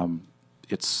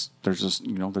 There's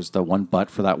the one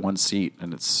butt for that one seat,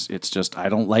 and it's just, I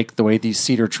don't like the way these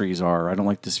cedar trees are. I don't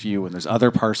like this view, and there's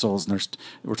other parcels, and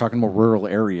we're talking more rural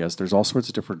areas. There's all sorts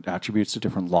of different attributes to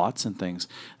different lots and things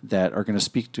that are going to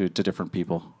speak to different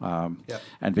people.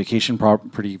 And vacation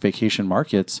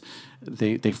markets,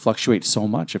 they fluctuate so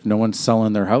much. If no one's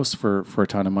selling their house for a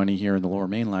ton of money here in the Lower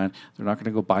Mainland, they're not going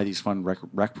to go buy these fun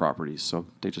rec properties, so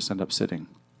they just end up sitting.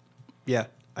 Yeah.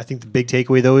 I think the big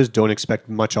takeaway, though, is don't expect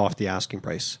much off the asking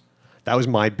price. That was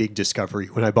my big discovery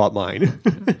when I bought mine.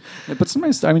 But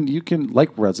sometimes, you can,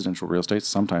 like residential real estate,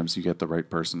 sometimes you get the right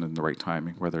person in the right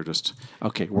timing where they're just,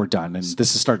 okay, we're done. And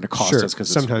this is starting to cost us because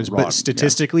sometimes, it's raw. But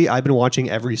statistically, I've been watching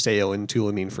every sale in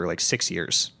Tulameen for like 6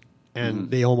 years.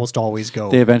 And they almost always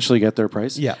go. They eventually get their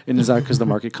price? Yeah. And is that because the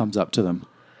market comes up to them?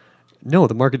 No,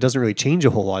 the market doesn't really change a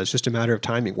whole lot. It's just a matter of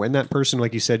timing. When that person,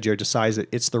 like you said, Jared, decides that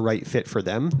it's the right fit for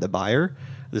them, the buyer,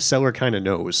 the seller kind of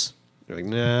knows. They're like,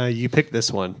 nah, you pick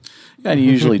this one. Yeah, and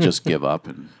you usually just give up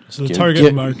and so the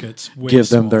target market's way give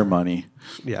them smaller. their money.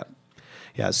 Yeah,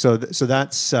 yeah. So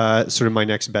that's sort of my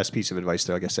next best piece of advice,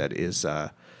 though. Like I said, is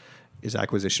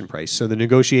acquisition price. So the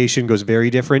negotiation goes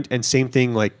very different, and same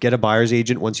thing. Like get a buyer's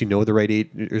agent once you know the right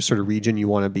sort of region you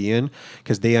want to be in,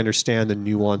 because they understand the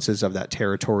nuances of that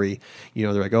territory.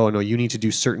 They're like, oh no, you need to do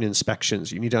certain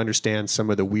inspections. You need to understand some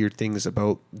of the weird things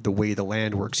about the way the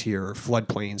land works here, or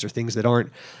floodplains, or things that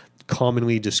aren't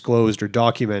commonly disclosed or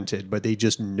documented, but they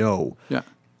just know. Yeah,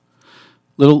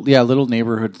 little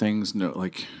neighborhood things. No,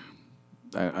 like.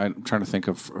 I'm trying to think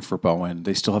of for Bowen.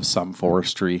 They still have some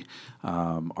forestry.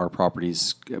 Our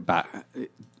properties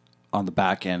on the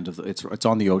back end of it's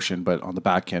on the ocean, but on the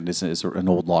back end is an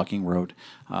old logging road.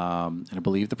 And I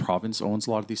believe the province owns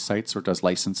a lot of these sites or does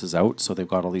licenses out. So they've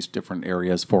got all these different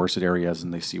areas, forested areas,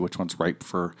 and they see which one's ripe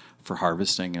for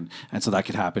harvesting. And so that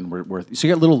could happen where so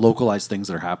you get little localized things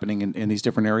that are happening in these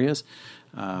different areas.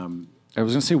 I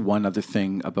was going to say one other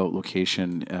thing about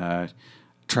location.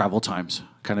 Travel times,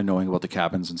 kind of knowing about the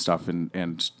cabins and stuff, and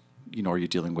are you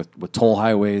dealing with toll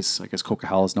highways? I guess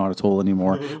Coquihalla is not a toll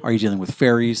anymore. Are you dealing with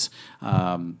ferries?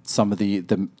 Some of the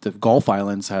Gulf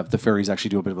Islands have the ferries actually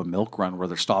do a bit of a milk run where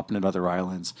they're stopping at other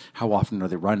islands. How often are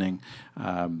they running?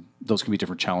 Those can be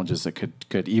different challenges that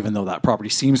could even though that property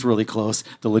seems really close,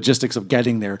 the logistics of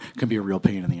getting there can be a real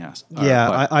pain in the ass.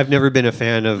 I've never been a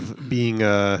fan of being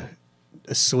a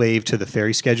slave to the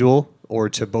ferry schedule or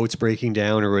to boats breaking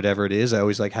down or whatever it is. I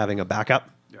always like having a backup.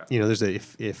 Yeah. There's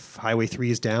if Highway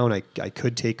 3 is down, I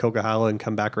could take Coquihalla and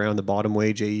come back around the bottom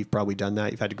way. Jay, you've probably done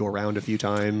that. You've had to go around a few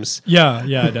times. Yeah,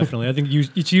 definitely. I think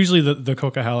it's usually the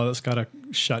Coquihalla that's got a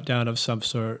shutdown of some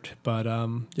sort. But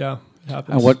it happens.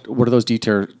 And what do those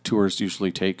detour tours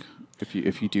usually take?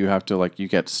 If you do have to, you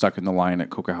get stuck in the line at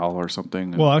Coquihalla or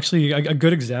something? Well, actually, a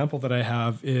good example that I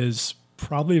have is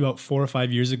probably about 4 or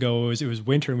 5 years ago. It was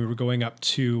winter, and we were going up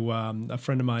to a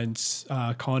friend of mine's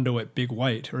condo at Big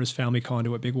White, or his family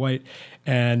condo at Big White,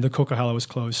 and the Coquihalla was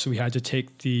closed, so we had to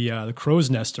take the crow's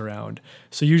nest around.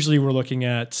 So usually we're looking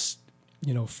at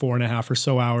 4.5 or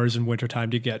so hours in wintertime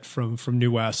to get from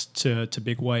New West to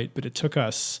Big White, but it took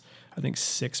us, I think,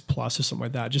 6+ or something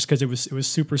like that, just because it was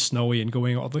super snowy and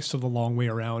going all this of the long way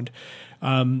around.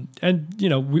 And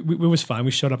it was fine.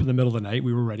 We showed up in the middle of the night.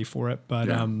 We were ready for it, but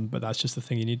that's just the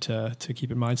thing you need to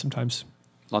keep in mind sometimes.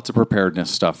 Lots of preparedness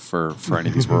stuff for any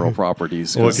of these rural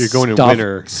properties. Well, if you're going in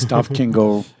winter, stuff can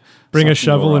go. Bring a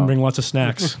shovel and bring lots of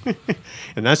snacks.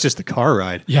 And that's just the car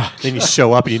ride. Yeah. Then you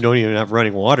show up and you don't even have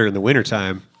running water in the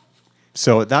wintertime.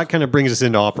 So that kind of brings us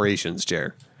into operations,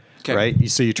 Jer. Okay. Right?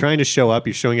 So you're trying to show up.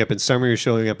 You're showing up in summer. You're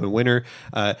showing up in winter.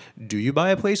 Do you buy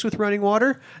a place with running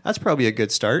water? That's probably a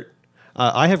good start.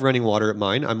 I have running water at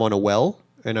mine. I'm on a well,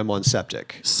 and I'm on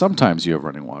septic. Sometimes you have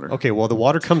running water. Okay, well, the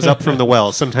water comes up from the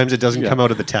well. Sometimes it doesn't come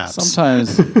out of the taps.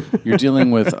 Sometimes you're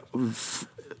dealing with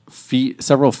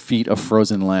several feet of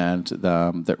frozen land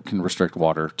that can restrict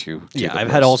water to. Yeah, I've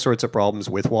had all sorts of problems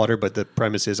with water, but the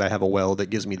premise is I have a well that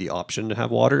gives me the option to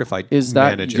have water if I manage it right. Is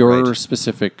that your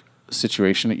specific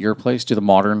situation at your place? Do the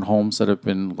modern homes that have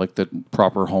been, like the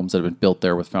proper homes that have been built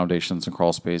there with foundations and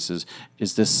crawl spaces,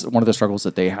 is this one of the struggles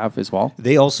that they have as well?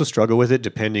 They also struggle with it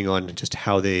depending on just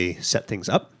how they set things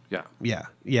up.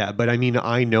 Yeah. But I mean,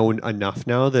 I know enough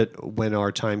now that when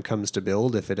our time comes to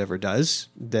build, if it ever does,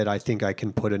 that I think I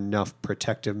can put enough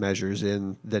protective measures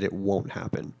in that it won't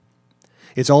happen.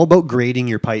 It's all about grading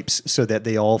your pipes so that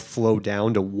they all flow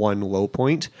down to one low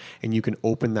point, and you can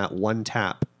open that one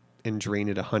tap and drain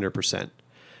it 100%,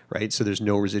 right? So there's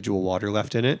no residual water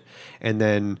left in it. And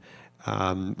then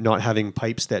not having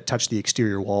pipes that touch the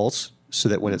exterior walls so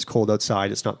that when it's cold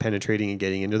outside, it's not penetrating and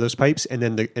getting into those pipes. And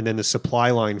then the supply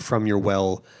line from your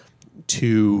well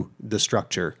to the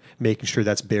structure, making sure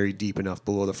that's buried deep enough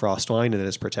below the frost line and that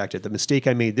it's protected. The mistake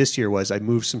I made this year was I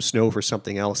moved some snow for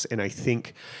something else, and I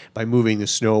think by moving the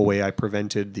snow away, I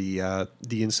prevented the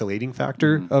insulating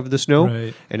factor of the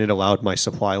snow, and it allowed my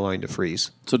supply line to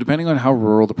freeze. So depending on how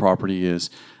rural the property is,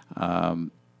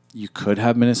 you could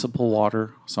have municipal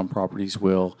water. Some properties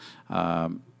will. A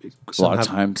lot of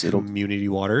times community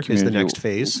water is the next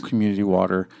phase. Community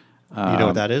water. You know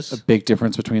what that is? A big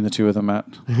difference between the two of them, Matt?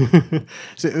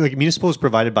 So, like, municipal is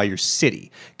provided by your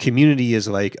city. Community is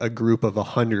like a group of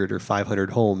 100 or 500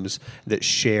 homes that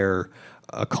share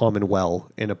a common well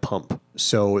and a pump.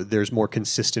 So there's more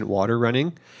consistent water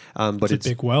running. But it's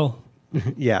a big well.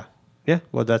 Yeah.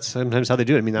 Well, that's sometimes how they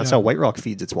do it. I mean, that's how White Rock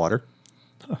feeds its water.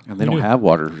 And they don't have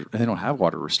water. They don't have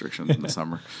water restrictions in the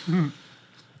summer.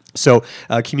 So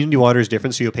community water is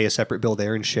different. So you'll pay a separate bill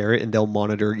there and share it, and they'll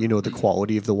monitor, the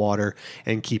quality of the water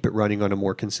and keep it running on a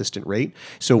more consistent rate.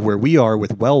 So where we are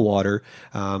with well water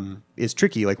is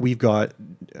tricky. Like we've got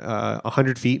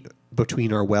 100 feet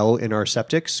between our well and our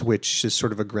septics, which is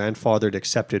sort of a grandfathered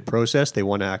accepted process. They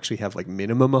want to actually have like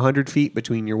minimum 100 feet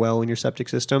between your well and your septic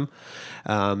system.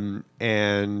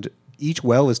 And each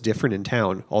well is different in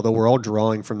town, although we're all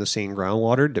drawing from the same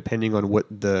groundwater. Depending on what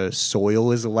the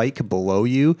soil is like below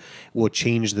you will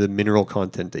change the mineral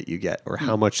content that you get, or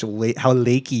how much how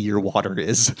lakey your water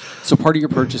is. So part of your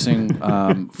purchasing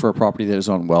for a property that is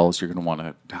on wells, you're going to want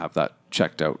to have that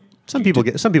checked out. Some people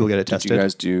get it tested. You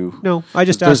guys do? No, I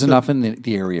just there's enough in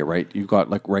the area, right? You've got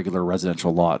like regular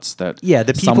residential lots that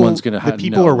someone's going to have. The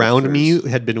people around me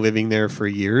had been living there for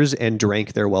years and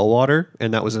drank their well water,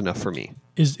 and that was enough for me.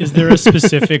 Is there a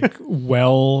specific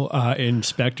well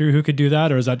inspector who could do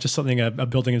that, or is that just something a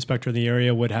building inspector in the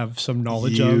area would have some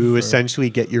knowledge of? You essentially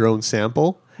get your own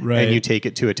sample, right, and you take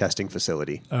it to a testing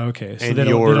facility. Okay, so they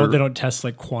don't test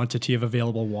like quantity of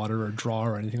available water or draw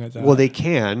or anything like that. Well, they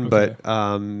can, but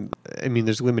I mean,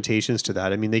 there's limitations to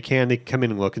that. I mean, they come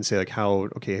in and look and say like how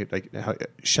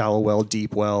shallow well,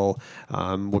 deep well,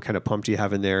 what kind of pump do you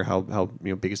have in there? How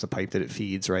big is the pipe that it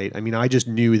feeds? Right. I mean, I just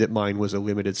knew that mine was a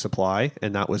limited supply,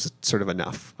 and that was sort of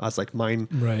enough. I was like,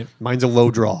 mine's a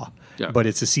low draw, but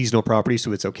it's a seasonal property,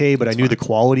 so it's okay. But I knew the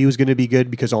quality was going to be good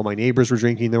because all my neighbors were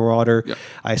drinking their water. Yeah.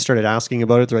 I started asking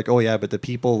about it. They're like, oh yeah, but the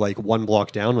people like one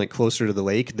block down, like closer to the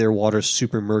lake, their water's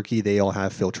super murky. They all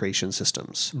have filtration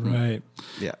systems. Right.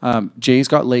 Yeah. Jay's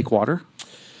got lake water.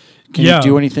 Can you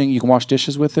do anything? You can wash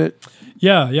dishes with it?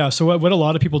 Yeah. So what a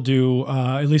lot of people do,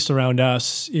 at least around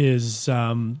us, is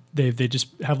they just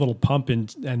have a little pump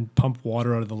and pump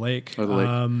water out of the lake.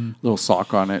 Little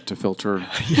sock on it to filter.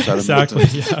 Exactly.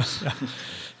 Yeah.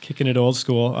 Kicking it old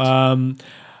school.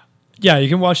 Yeah, you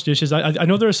can wash dishes. I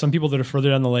know there are some people that are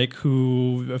further down the lake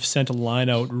who have sent a line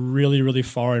out really, really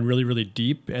far and really, really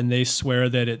deep, and they swear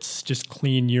that it's just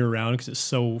clean year round because it's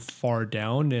so far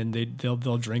down, and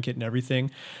they'll drink it and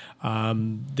everything.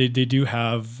 They do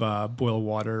have boil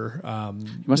water.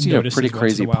 You must need a pretty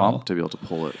crazy pump to be able to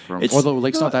pull it from. Or the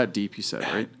lake's not that deep, you said,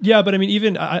 right? Yeah, but I mean,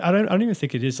 even I don't even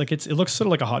think it is. Like it looks sort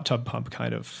of like a hot tub pump,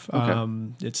 kind of.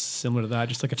 Okay. It's similar to that,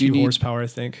 just like a few horsepower, I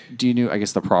think. Do you know? I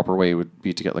guess the proper way would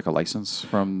be to get like a license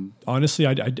from. Honestly,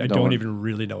 I don't even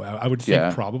really know. I would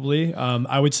think probably.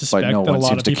 I would suspect no that a one lot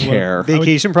seems of to people care.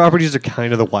 Vacation properties are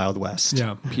kind of the Wild West.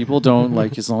 Yeah, people don't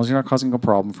like as long as you're not causing a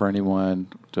problem for anyone.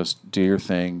 Just do your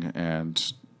thing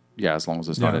and. Yeah, as long as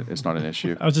it's not an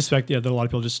issue. I would suspect, that a lot of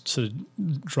people just sort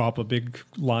of drop a big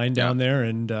line down there,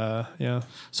 and yeah.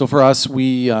 So for us,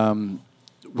 we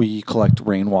collect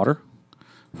rainwater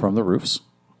from the roofs.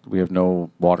 We have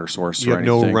no water source You or have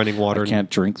anything. no running water. I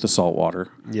can't drink the salt water.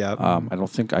 Yeah. I don't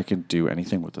think I can do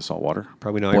anything with the salt water.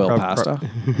 Probably not. Boil pasta.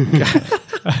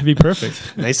 That'd be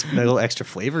perfect. Nice little extra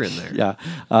flavor in there.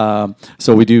 Yeah.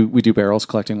 So we do barrels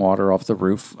collecting water off the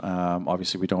roof.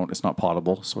 Obviously, we don't. It's not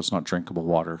potable, so it's not drinkable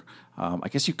water. I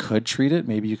guess you could treat it.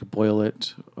 Maybe you could boil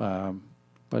it.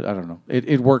 But I don't know.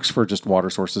 It works for just water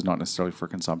sources, not necessarily for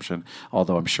consumption.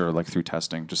 Although I'm sure, like through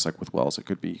testing, just like with wells, it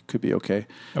could be okay.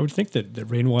 I would think that the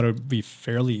rainwater would be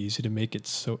fairly easy to make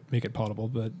it potable,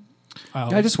 but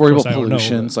I just worry about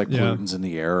pollutions, like pollutants in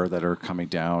the air that are coming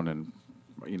down, and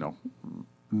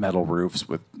metal roofs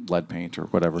with lead paint or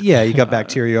whatever. Yeah, you got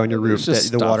bacteria on your roof that the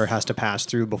stuff. water has to pass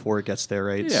through before it gets there,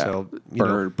 right? Yeah, So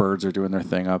birds are doing their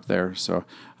thing up there. So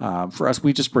for us,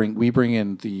 we bring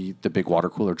in the big water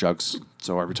cooler jugs.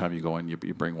 So every time you go in, you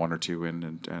bring one or two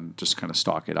in and just kind of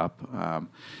stock it up.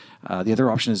 The other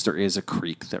option is there is a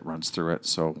creek that runs through it,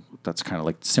 so that's kind of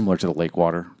like similar to the lake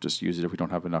water. Just use it if we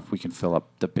don't have enough. We can fill up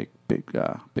the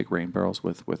big rain barrels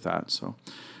with that. So.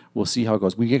 We'll see how it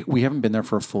goes. We haven't been there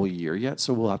for a full year yet,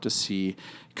 so we'll have to see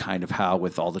kind of how,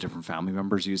 with all the different family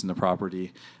members using the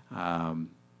property,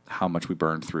 how much we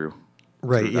burn through.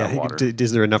 Right. Through that water.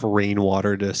 Is there enough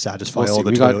rainwater to satisfy all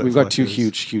the toilet toilet We've got two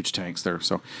flushes? huge tanks there.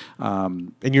 So,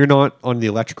 and you're not on the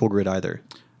electrical grid either.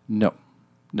 No.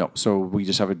 So we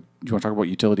just have do you want to talk about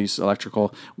utilities,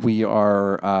 electrical? We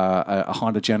are a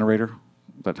Honda generator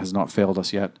that has not failed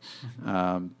us yet,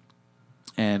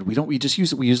 and we just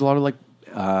use it. We use a lot of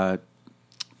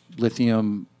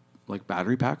lithium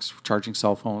battery packs for charging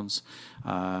cell phones.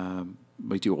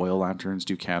 We do oil lanterns,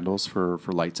 do candles for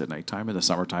lights at nighttime. In the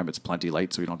summertime, it's plenty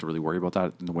light, so we don't have to really worry about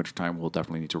that. In the wintertime, we'll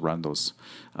definitely need to run those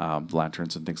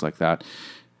lanterns and things like that.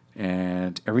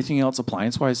 And everything else,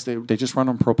 appliance-wise, they just run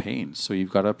on propane. So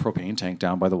you've got a propane tank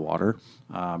down by the water.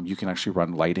 You can actually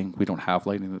run lighting. We don't have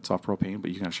lighting that's off propane,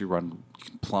 but you can actually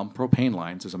plumb propane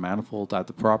lines. There's a manifold at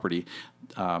the property.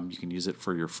 You can use it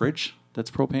for your fridge that's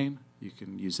propane. You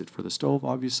can use it for the stove,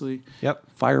 obviously. Yep.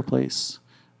 Fireplace.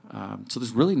 So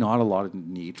there's really not a lot of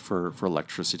need for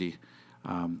electricity.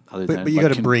 But you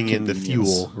got to bring in the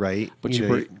fuel, right? But you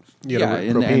got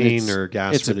propane or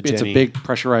gas for the Jenny. It's a big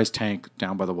pressurized tank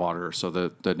down by the water, so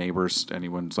the neighbors,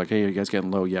 anyone's like, "Hey, are you guys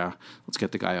getting low? Yeah, let's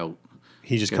get the guy out."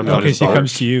 He just comes out. Okay, so he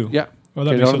comes to you. Yeah. Well,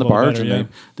 Get that it makes out it on the a little barge, better, and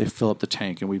they fill up the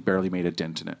tank, and we barely made a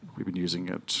dent in it. We've been using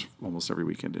it almost every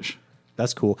weekend-ish.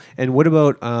 That's cool. And what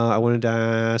about? I wanted to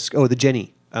ask. Oh, the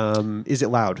Jenny. Is it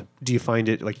loud? Do you find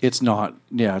it like? It's not.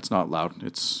 Yeah, it's not loud.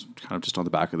 It's kind of just on the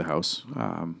back of the house.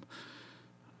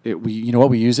 You know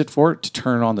what we use it for? To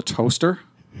turn on the toaster.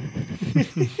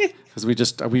 Because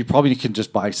we probably can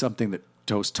just buy something that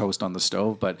toast on the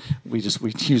stove, but we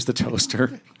use the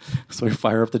toaster. So we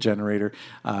fire up the generator.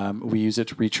 We use it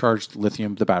to recharge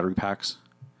the battery packs.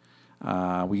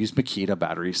 We use Makita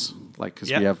batteries, because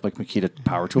we have Makita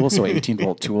power tools, so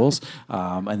 18-volt tools,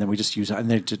 and then we just use it, and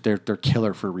they're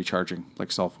killer for recharging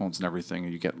cell phones and everything.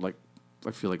 And you get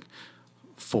I feel like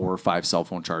 4 or 5 cell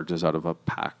phone charges out of a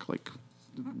pack,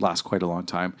 lasts quite a long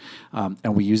time.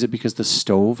 And we use it because the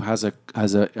stove has a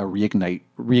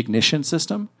reignition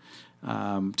system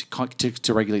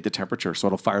to regulate the temperature, so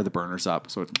it'll fire the burners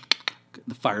up, so it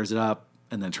fires it up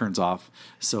and then turns off.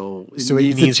 So it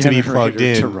needs to be plugged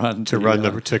in to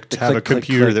have a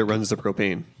computer that runs the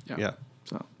propane. Yeah.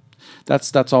 So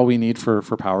that's all we need for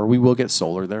power. We will get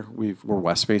solar there. We're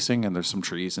west facing, and there's some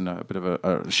trees and a bit of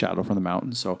a shadow from the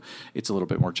mountain, so it's a little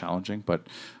bit more challenging, but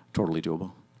totally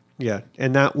doable. Yeah,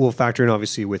 and that will factor in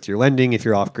obviously with your lending if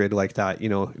you're off grid like that,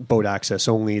 boat access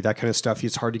only, that kind of stuff.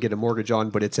 It's hard to get a mortgage on,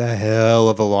 but it's a hell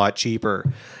of a lot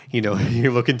cheaper.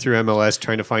 You're looking through MLS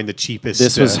trying to find the cheapest.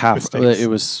 This was half. It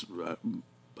was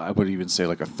I would even say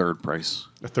like a third price.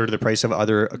 A third of the price of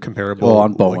other comparable. Well,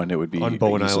 on Bowen, it would be on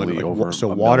Bowen easily Island. over So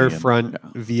 $1 waterfront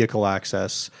million. vehicle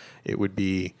access, it would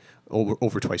be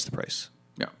over twice the price.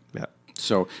 Yeah. Yeah.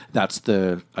 So that's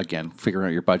again, figuring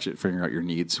out your budget, figuring out your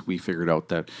needs. We figured out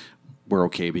that we're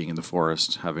okay being in the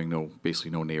forest, having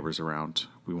basically no neighbors around.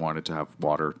 We wanted to have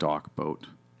water, dock, boat,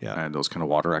 and those kind of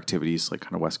water activities, like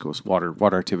kind of West Coast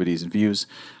water activities and views.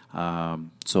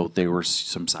 So there were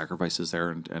some sacrifices there,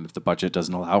 and if the budget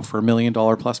doesn't allow for $1 million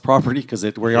plus property, because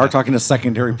we are talking a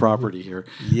secondary property here,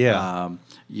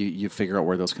 you figure out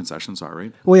where those concessions are,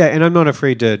 right? Well, yeah, and I'm not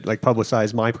afraid to like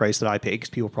publicize my price that I pay, because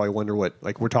people probably wonder what,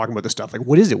 like, we're talking about this stuff, like,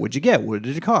 what is it? What'd you get? What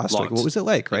did it cost? Like, what was it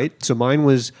like, right? So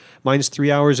mine's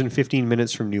 3 hours and 15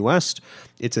 minutes from New West.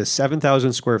 It's a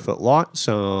 7,000 square foot lot,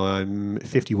 so I'm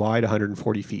 50 wide,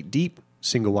 140 feet deep.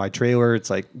 Single wide trailer.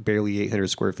 It's like barely 800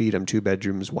 square feet. I'm 2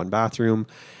 bedrooms, 1 bathroom.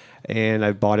 And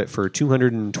I bought it for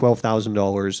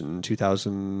 $212,000 in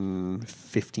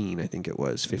 2015, I think it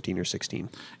was, 15 or 16.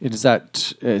 Has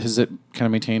it kind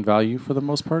of maintained value for the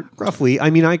most part? Roughly.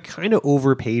 I mean, I kind of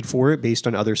overpaid for it based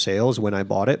on other sales when I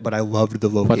bought it, but I loved the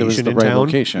location But it was the in right town.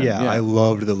 location. Yeah, I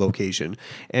loved the location.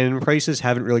 And prices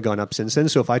haven't really gone up since then.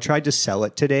 So if I tried to sell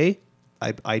it today,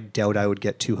 I doubt I would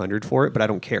get 200 for it, but I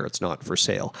don't care. It's not for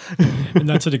sale. And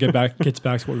that's what gets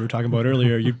back to what we were talking about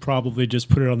earlier. You'd probably just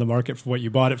put it on the market for what you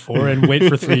bought it for and wait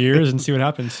for 3 years and see what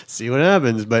happens. See what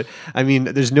happens. But I mean,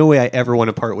 there's no way I ever want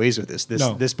to part ways with this.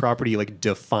 No. This property like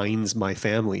defines my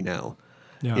family now.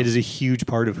 Yeah. It is a huge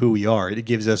part of who we are. It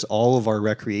gives us all of our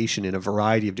recreation in a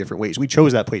variety of different ways. We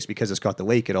chose that place because it's got the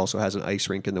lake. It also has an ice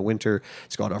rink in the winter.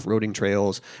 It's got off-roading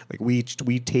trails. Like we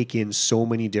take in so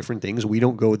many different things. We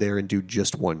don't go there and do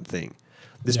just one thing.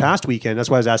 This past weekend, that's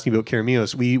why I was asking about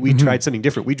Caramios. We tried something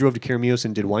different. We drove to Caramios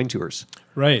and did wine tours.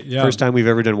 Right. Yeah. First time we've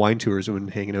ever done wine tours when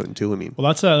hanging out in Tulameen.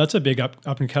 Well, that's a big up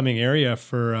and coming area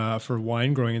for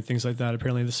wine growing and things like that.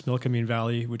 Apparently, the Smilkameen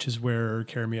Valley, which is where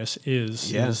Caramios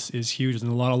is huge,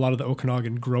 and a lot of the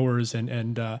Okanagan growers and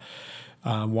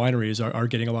wineries are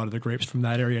getting a lot of the grapes from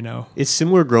that area now. It's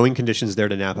similar growing conditions there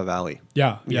to Napa Valley.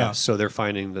 Yeah. So they're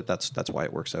finding that's why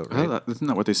it works out. Right? Isn't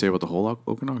that what they say about the whole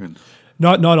Okanagan?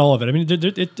 Not all of it. I mean,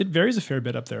 it varies a fair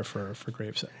bit up there for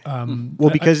grapes.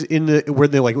 Because where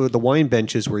the wine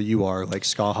benches where you are, like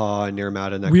Skaha and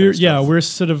Naramata and that kind of stuff. We're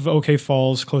sort of OK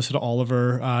Falls, closer to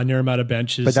Oliver. Naramata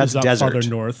Bench is up desert. farther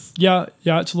north. Yeah,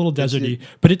 it's a little deserty.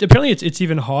 But apparently it's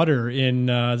even hotter in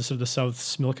the sort of the South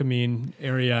Smilkameen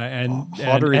area and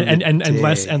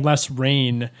less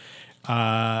rain.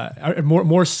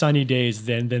 More sunny days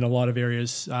than a lot of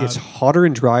areas. It's hotter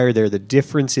and drier there. The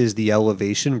difference is the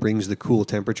elevation brings the cool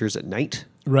temperatures at night.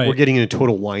 Right. We're getting in a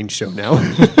total wine show now.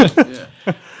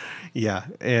 Yeah,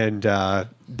 and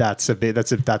that's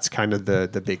kind of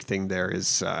the big thing there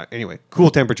is anyway, cool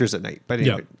temperatures at night. But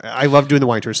anyway, I love doing the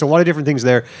wine tours. So a lot of different things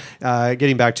there.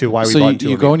 Getting back to why we bought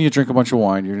you go and you drink a bunch of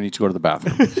wine. You're gonna need to go to the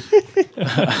bathroom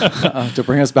to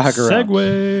bring us back around.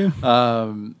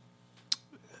 Segue.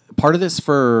 Part of this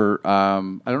for I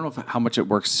don't know how much it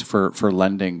works for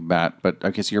lending, Matt, but I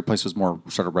guess your place was more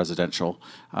sort of residential.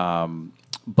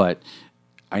 But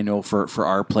I know for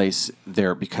our place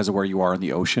there, because of where you are in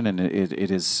the ocean, and it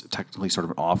is technically sort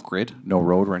of an off-grid, no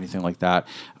road or anything like that,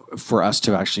 for us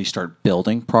to actually start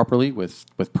building properly with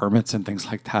permits and things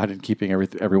like that and keeping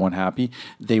everyone happy,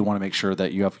 they want to make sure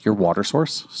that you have your water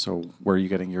source. So where are you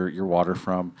getting your water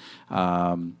from,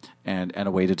 and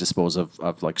a way to dispose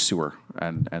of like sewer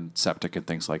and septic and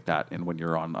things like that. And when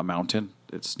you're on a mountain,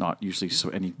 it's not usually so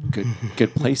any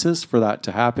good places for that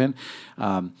to happen.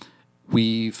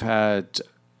 We've had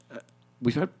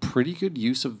pretty good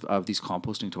use of these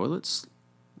composting toilets.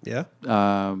 Yeah.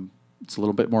 It's a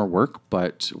little bit more work,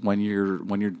 but when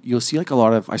you'll see like a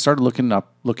lot of. I started looking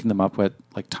them up with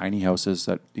like tiny houses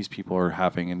that these people are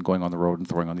having and going on the road and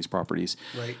throwing on these properties.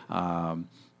 Right.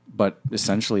 But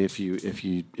essentially, if you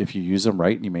use them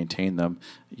right and you maintain them,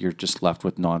 you're just left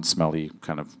with non-smelly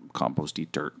kind of composty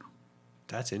dirt.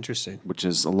 That's interesting. Which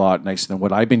is a lot nicer than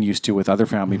what I've been used to with other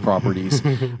family properties,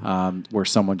 where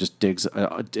someone just digs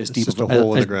as deep a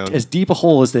hole in the ground, as deep a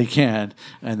hole as they can,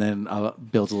 and then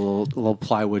builds a little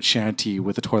plywood shanty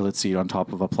with a toilet seat on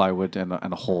top of a plywood and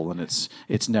a hole, and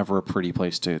it's never a pretty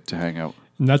place to hang out.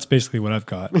 And that's basically what I've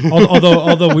got.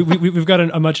 Although we've got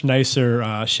a much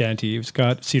nicer shanty. It's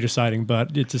got cedar siding,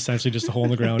 but it's essentially just a hole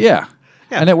in the ground. Yeah.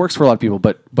 And it works for a lot of people,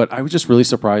 but I was just really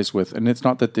surprised with, and it's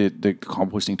not that the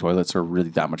composting toilets are really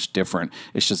that much different.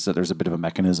 It's just that there's a bit of a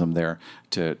mechanism there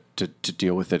to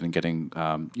deal with it and getting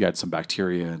you had some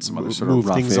bacteria and some other sort of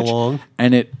roughage, things along,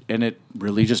 and it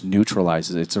really just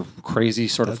neutralizes it. It's a crazy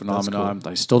sort of phenomenon.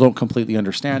 Cool. I still don't completely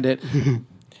understand it.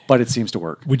 but it seems to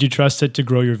work. Would you trust it to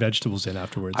grow your vegetables in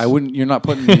afterwards? I wouldn't. You're not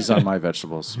putting these on my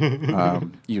vegetables.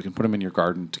 You can put them in your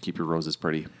garden to keep your roses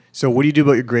pretty. So what do you do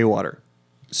about your gray water?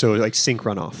 So like sink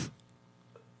runoff.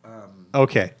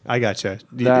 Okay, I gotcha.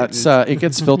 That's it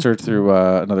gets filtered through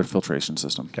another filtration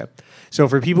system. Okay. So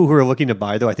for people who are looking to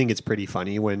buy, though, I think it's pretty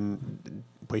funny when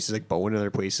places like Bowen and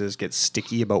other places get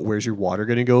sticky about where's your water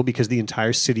going to go because the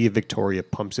entire city of Victoria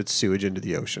pumps its sewage into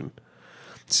the ocean.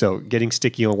 So getting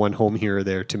sticky on one home here or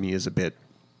there to me is a bit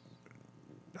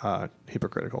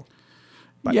hypocritical.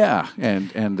 But yeah,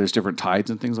 and there's different tides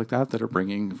and things like that are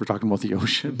bringing. If we're talking about the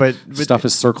ocean, but stuff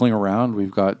is circling around.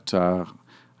 We've got,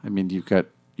 you've got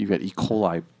E.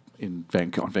 coli on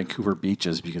Vancouver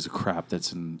beaches because of crap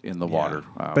that's in the water.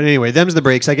 But anyway, them's the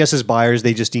breaks. I guess as buyers,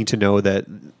 they just need to know that,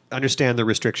 understand the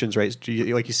restrictions, right?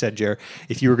 Like you said, Jer,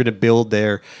 if you were going to build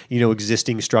there,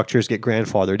 existing structures get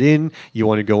grandfathered in. You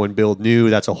want to go and build new.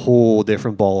 That's a whole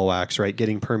different ball of wax, right?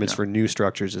 Getting permits for new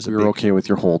structures is You're okay with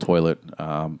your whole toilet.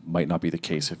 Might not be the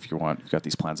case if you've got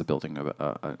these plans of building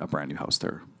a brand new house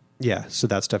there. Yeah, so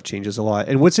that stuff changes a lot.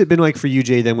 And what's it been like for you,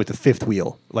 Jay, then with the fifth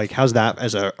wheel? Like, how's that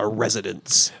as a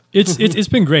residence? It's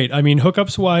been great. I mean,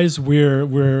 hookups wise,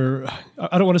 we're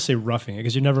I don't want to say roughing it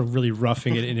because you're never really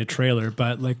roughing it in a trailer,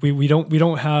 but like we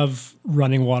don't have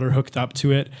running water hooked up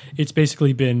to it. It's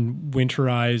basically been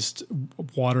winterized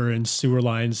water and sewer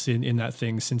lines in that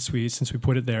thing since we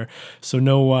put it there. So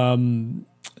no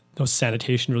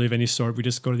sanitation really of any sort. We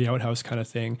just go to the outhouse kind of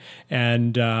thing.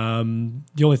 And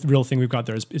the only real thing we've got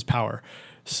there is power.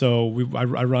 So I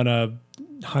run a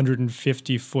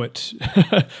 150-foot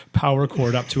power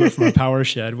cord up to it from a power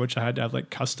shed, which I had to have like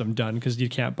custom done because you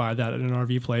can't buy that at an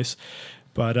RV place.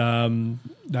 But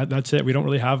that's it. We don't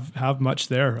really have much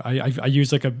there. I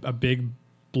use like a big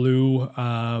blue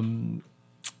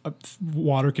a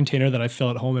water container that I fill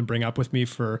at home and bring up with me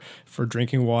for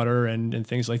drinking water and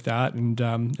things like that. And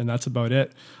that's about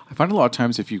it. I find a lot of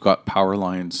times if you've got power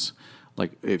lines,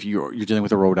 like if you're dealing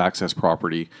with a road access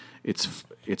property,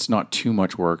 it's not too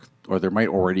much work, or there might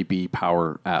already be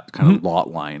power at kind of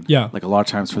lot line. Yeah. Like a lot of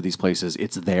times for these places,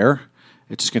 it's there.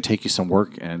 It's just going to take you some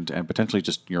work and potentially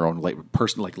just your own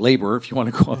labor if you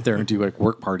want to go up there and do like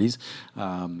work parties.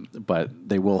 But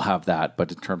they will have that.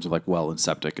 But in terms of like well and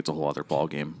septic, it's a whole other ball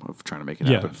game of trying to make it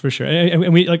happen. Yeah, for sure.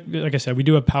 And we like I said, we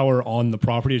do have power on the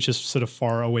property. It's just sort of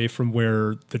far away from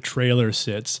where the trailer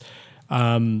sits.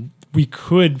 We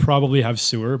could probably have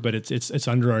sewer, but it's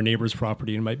under our neighbor's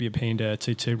property and it might be a pain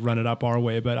to run it up our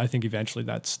way. But I think eventually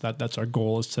that's our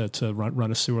goal is to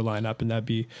run a sewer line up, and that'd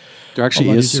be. There actually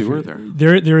is sewer there.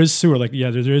 There is sewer,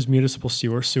 there is municipal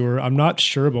sewer. I'm not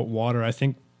sure about water. I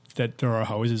think that there are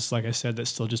hoses, like I said, that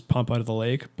still just pump out of the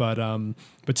lake, but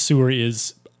sewer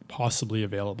is possibly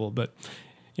available. But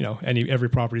every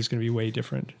property is going to be way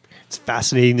different. It's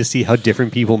fascinating to see how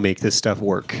different people make this stuff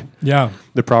work. Yeah.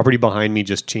 The property behind me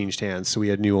just changed hands. So we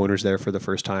had new owners there for the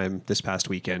first time this past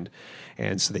weekend.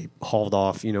 And so they hauled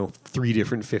off, 3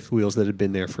 different fifth wheels that had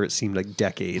been there for, it seemed like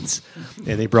decades.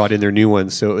 And they brought in their new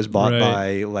ones. So it was bought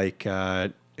by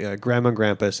grandma and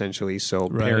grandpa, essentially. So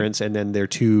parents and then their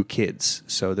 2 kids.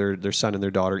 So their son and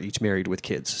their daughter each married with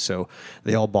kids. So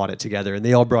they all bought it together and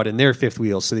they all brought in their fifth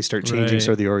wheels. So they start changing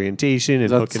sort of the orientation and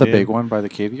that's the big one by the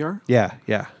KVR?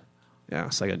 Yeah.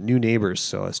 So I got new neighbors,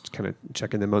 so I was kind of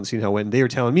checking them out and seeing how it went. They were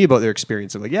telling me about their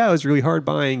experience of like, it was really hard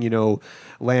buying,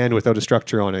 land without a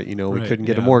structure on it. We couldn't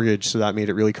get a mortgage, so that made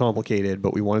it really complicated.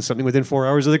 But we wanted something within 4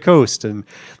 hours of the coast, and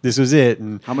this was it.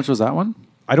 And how much was that one?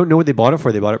 I don't know what they bought it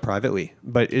for. They bought it privately,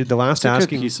 but the last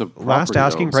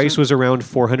asking price was around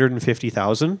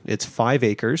 $450,000. It's 5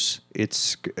 acres.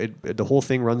 The whole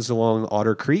thing runs along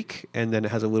Otter Creek, and then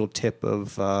it has a little tip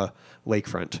of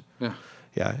lakefront. Yeah.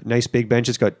 Yeah, nice big bench.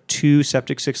 It's got 2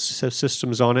 septic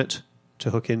systems on it to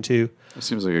hook into. That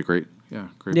seems like a great Yeah,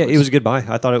 place. it was a good buy.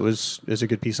 I thought it was a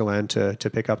good piece of land to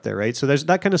pick up there, right? So there's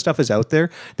that kind of stuff is out there.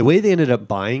 The way they ended up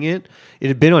buying it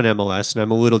had been on MLS, and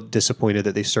I'm a little disappointed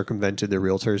that they circumvented the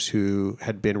realtors who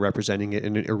had been representing it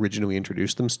and originally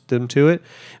introduced them to it.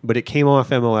 But it came off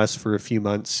MLS for a few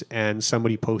months, and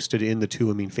somebody posted in the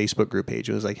Tulameen Facebook group page.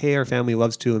 It was like, hey, our family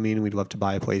loves Tulameen, and we'd love to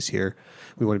buy a place here.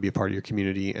 We want to be a part of your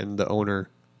community. And the owner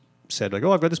said, like,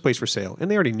 oh, I've got this place for sale.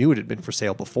 And they already knew it had been for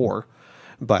sale before.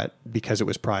 But because it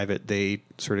was private, they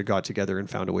sort of got together and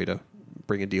found a way to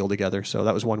bring a deal together. So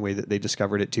that was one way that they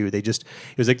discovered it too. It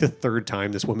was like the 3rd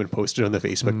time this woman posted on the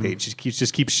Facebook page. She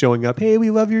just keeps showing up. Hey, we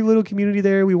love your little community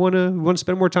there. We want to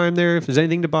spend more time there if there's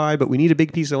anything to buy, but we need a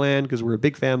big piece of land because we're a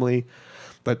big family.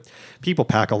 But people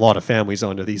pack a lot of families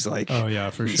onto these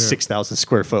for sure. 6,000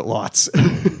 square foot lots.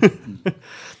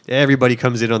 Everybody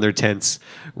comes in on their tents,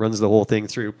 runs the whole thing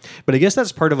through. But I guess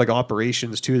that's part of like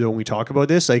operations too, though, when we talk about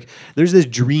this. Like there's this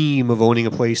dream of owning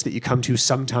a place that you come to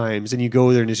sometimes and you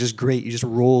go there and it's just great. You just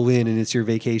roll in and it's your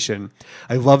vacation.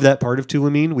 I love that part of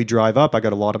Tulameen. We drive up. I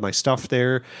got a lot of my stuff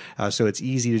there. So it's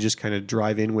easy to just kind of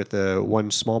drive in with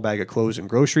one small bag of clothes and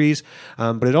groceries.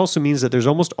 But it also means that there's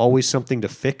almost always something to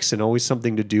fix and always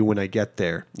something to do when I get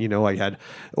there. You know, I had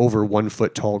over 1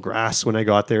 foot tall grass when I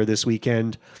got there this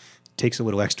weekend. Takes a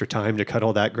little extra time to cut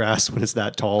all that grass when it's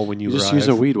that tall when you just arrive. use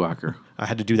a weed whacker. I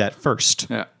had to do that first,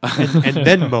 yeah, and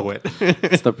then mow it.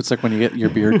 It's like when your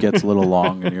beard gets a little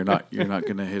long and you're not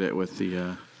going to hit it with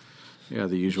the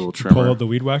usual trimmer. Pull out the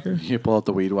weed whacker. You pull out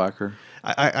the weed whacker.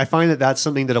 I find that that's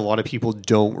something that a lot of people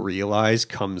don't realize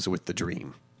comes with the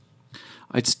dream.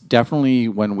 It's definitely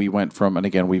when we went from, and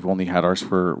again, we've only had ours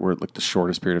for like the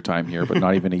shortest period of time here, but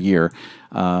not even a year.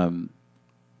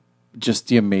 Just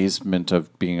the amazement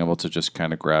of being able to just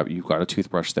kind of grab, you've got a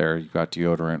toothbrush there, you've got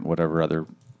deodorant, whatever other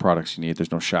products you need.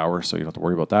 There's no shower, so you don't have to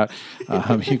worry about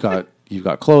that. You've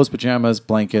got clothes, pajamas,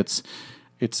 blankets.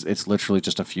 It's literally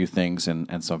just a few things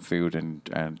and some food,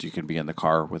 and you can be in the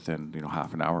car within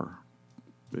half an hour.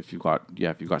 If you've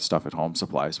got stuff at home,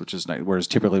 supplies, which is nice. Whereas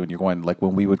typically when you're going, like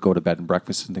when we would go to bed and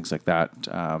breakfast and things like that,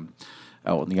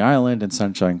 out on the island and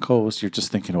Sunshine Coast, you're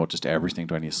just thinking about just everything.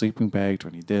 Do I need a sleeping bag? Do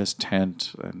I need this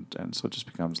tent? And so it just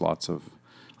becomes lots of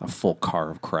a full car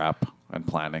of crap and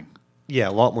planning. Yeah,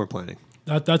 a lot more planning.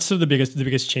 That's the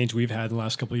biggest change we've had in the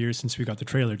last couple of years since we got the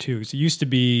trailer too. So it used to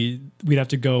be we'd have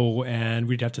to go and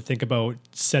we'd have to think about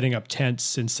setting up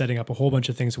tents and setting up a whole bunch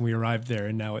of things when we arrived there.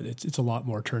 And now it's a lot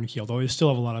more turnkey. Although we still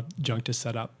have a lot of junk to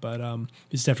set up, but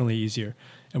it's definitely easier.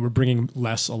 And we're bringing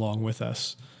less along with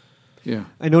us. Yeah,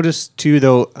 I noticed too,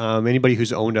 though, anybody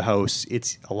who's owned a house,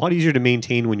 it's a lot easier to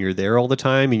maintain when you're there all the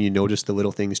time and you notice the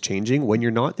little things changing. When you're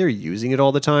not there using it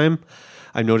all the time,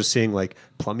 I'm noticing like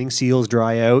plumbing seals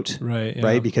dry out,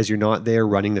 right? Because you're not there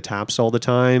running the taps all the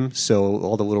time. So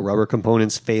all the little rubber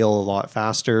components fail a lot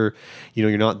faster.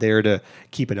 You're not there to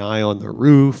keep an eye on the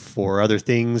roof or other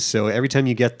things. So every time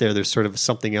you get there, there's sort of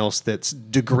something else that's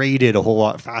degraded a whole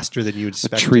lot faster than you would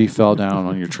expect. A tree fell down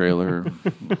on your trailer.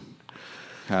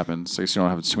 Happens. So you don't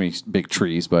have too many big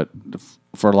trees, but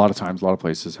for a lot of times, a lot of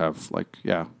places have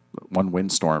one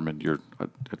windstorm and a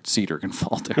cedar can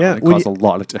fall down. Yeah, and cause a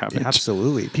lot of damage.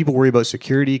 Absolutely. People worry about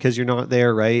security because you're not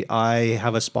there, right? I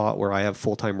have a spot where I have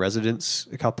full-time residents,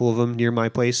 a couple of them near my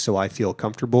place, so I feel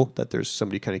comfortable that there's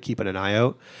somebody kind of keeping an eye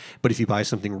out. But if you buy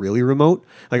something really remote,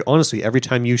 like honestly, every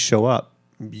time you show up,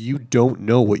 you don't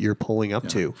know what you're pulling up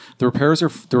to. The repairs are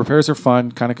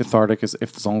fun, kind of cathartic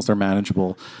as long as they're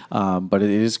manageable. But it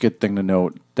is a good thing to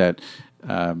note that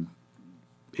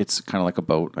it's kind of like a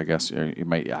boat, I guess. It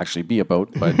might actually be a boat,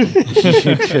 but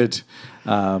you could.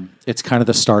 It's kind of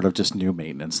the start of just new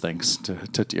maintenance things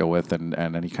to deal with, and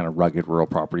any kind of rugged rural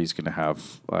property is going to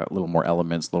have a little more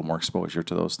elements, a little more exposure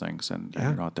to those things, and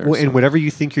you're not there. Well, and whatever you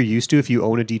think you're used to, if you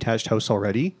own a detached house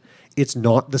already, it's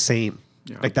not the same.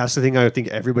 Yeah. Like that's the thing I think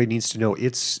everybody needs to know.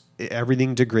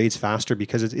 Everything degrades faster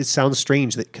because it sounds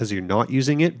strange that because you're not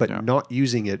using it, but not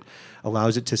using it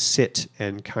allows it to sit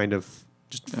and kind of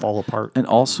just fall apart. And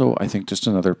also, I think just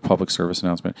another public service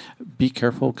announcement: be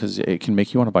careful because it can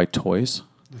make you want to buy toys.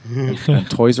 and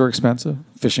toys are expensive.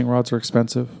 Fishing rods are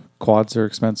expensive. Quads are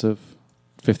expensive.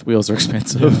 Fifth wheels are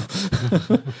expensive.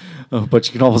 But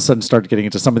you can all of a sudden start getting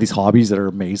into some of these hobbies that are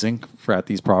amazing at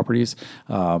these properties.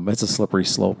 It's a slippery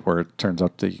slope where it turns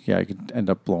out you could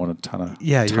end up blowing a ton of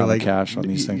cash on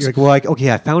these things. You're like, well,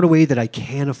 okay, I found a way that I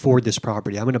can afford this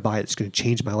property. I'm going to buy it. It's going to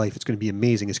change my life. It's going to be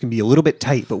amazing. It's going to be a little bit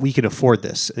tight, but we can afford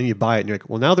this. And you buy it and you're like,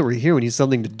 well, now that we're here, we need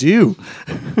something to do.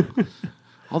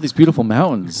 All these beautiful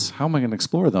mountains. How am I going to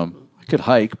explore them? I could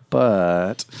hike,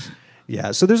 but...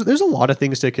 Yeah, so there's a lot of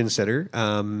things to consider.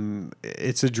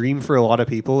 It's a dream for a lot of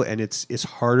people, and it's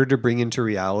harder to bring into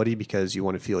reality because you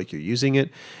want to feel like you're using it.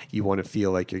 You want to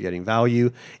feel like you're getting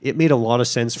value. It made a lot of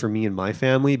sense for me and my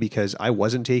family because I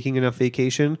wasn't taking enough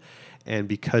vacation, and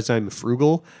because I'm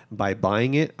frugal, by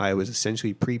buying it, I was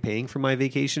essentially prepaying for my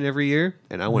vacation every year,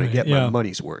 and I want to get my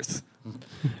money's worth.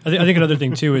 I think another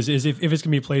thing too is if it's going to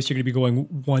be a place you're going to be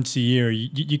going once a year,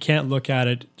 you can't look at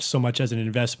it so much as an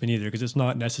investment either because it's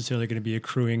not necessarily going to be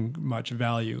accruing much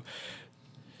value.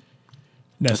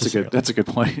 That's a good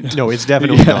point. No, it's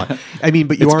definitely not. I mean,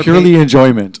 but it's purely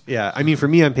enjoyment. Yeah, I mean, for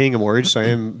me, I'm paying a mortgage, so I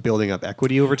am building up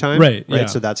equity over time. Right. Yeah.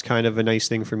 So that's kind of a nice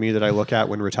thing for me that I look at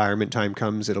when retirement time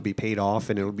comes. It'll be paid off,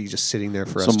 and it'll be just sitting there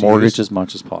for us. So mortgage as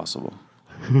much as possible.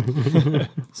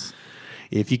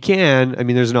 if you can, I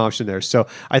mean, there's an option there. So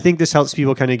I think this helps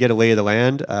people kind of get a lay of the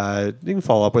land. They can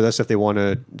follow up with us if they want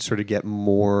to sort of get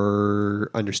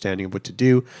more understanding of what to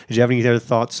do. Did you have any other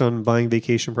thoughts on buying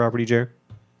vacation property, Jer?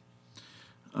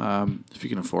 If you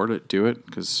can afford it, do it,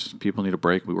 because people need a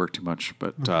break. We work too much,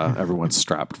 but everyone's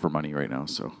strapped for money right now.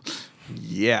 So,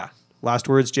 yeah. Last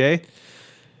words, Jay?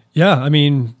 Yeah, I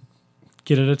mean,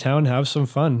 get out of town, have some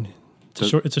fun.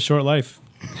 It's a short life.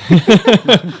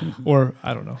 Or,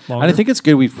 I don't know, longer. And I think it's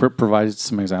good we've provided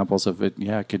some examples of it.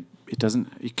 Yeah,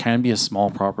 it can be a small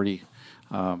property.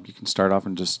 You can start off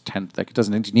in just 10, like it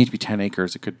doesn't need to be 10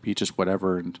 acres. It could be just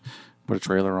whatever and put a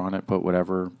trailer on it, put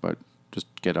whatever, but just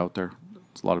get out there.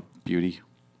 It's a lot of beauty.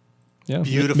 Yeah,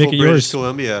 beautiful make it British yours.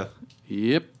 Columbia.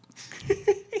 Yep.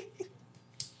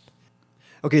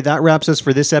 Okay, that wraps us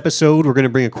for this episode. We're going to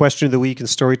bring a question of the week and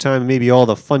story time and maybe all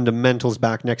the fundamentals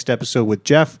back next episode with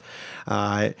Jeff.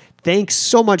 Thanks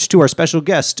so much to our special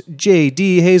guest,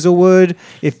 J.D. Hazelwood.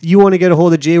 If you want to get a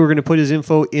hold of Jay, we're going to put his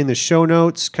info in the show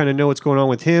notes, kind of know what's going on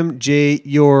with him. Jay,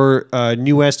 you're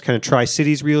New West kind of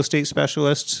Tri-Cities real estate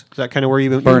specialist. Is that kind of where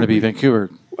you've been? Burnaby, Vancouver.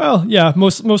 Well, yeah,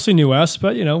 mostly New West,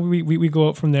 but we go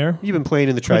out from there. You've been playing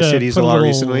in the Tri-Cities a lot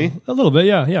recently. A little bit,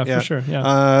 yeah, for sure.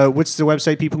 Yeah. What's the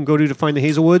website people can go to find the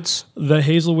Hazelwoods?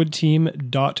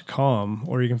 TheHazelwoodTeam.com,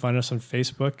 or you can find us on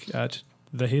Facebook at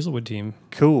The Hazelwood Team.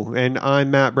 Cool. And I'm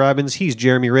Matt Brabbins. He's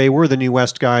Jeremy Ray. We're the New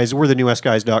West Guys. We're the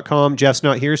newwestguys.com. Jeff's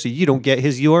not here, so you don't get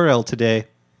his URL today.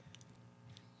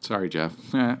 Sorry, Jeff.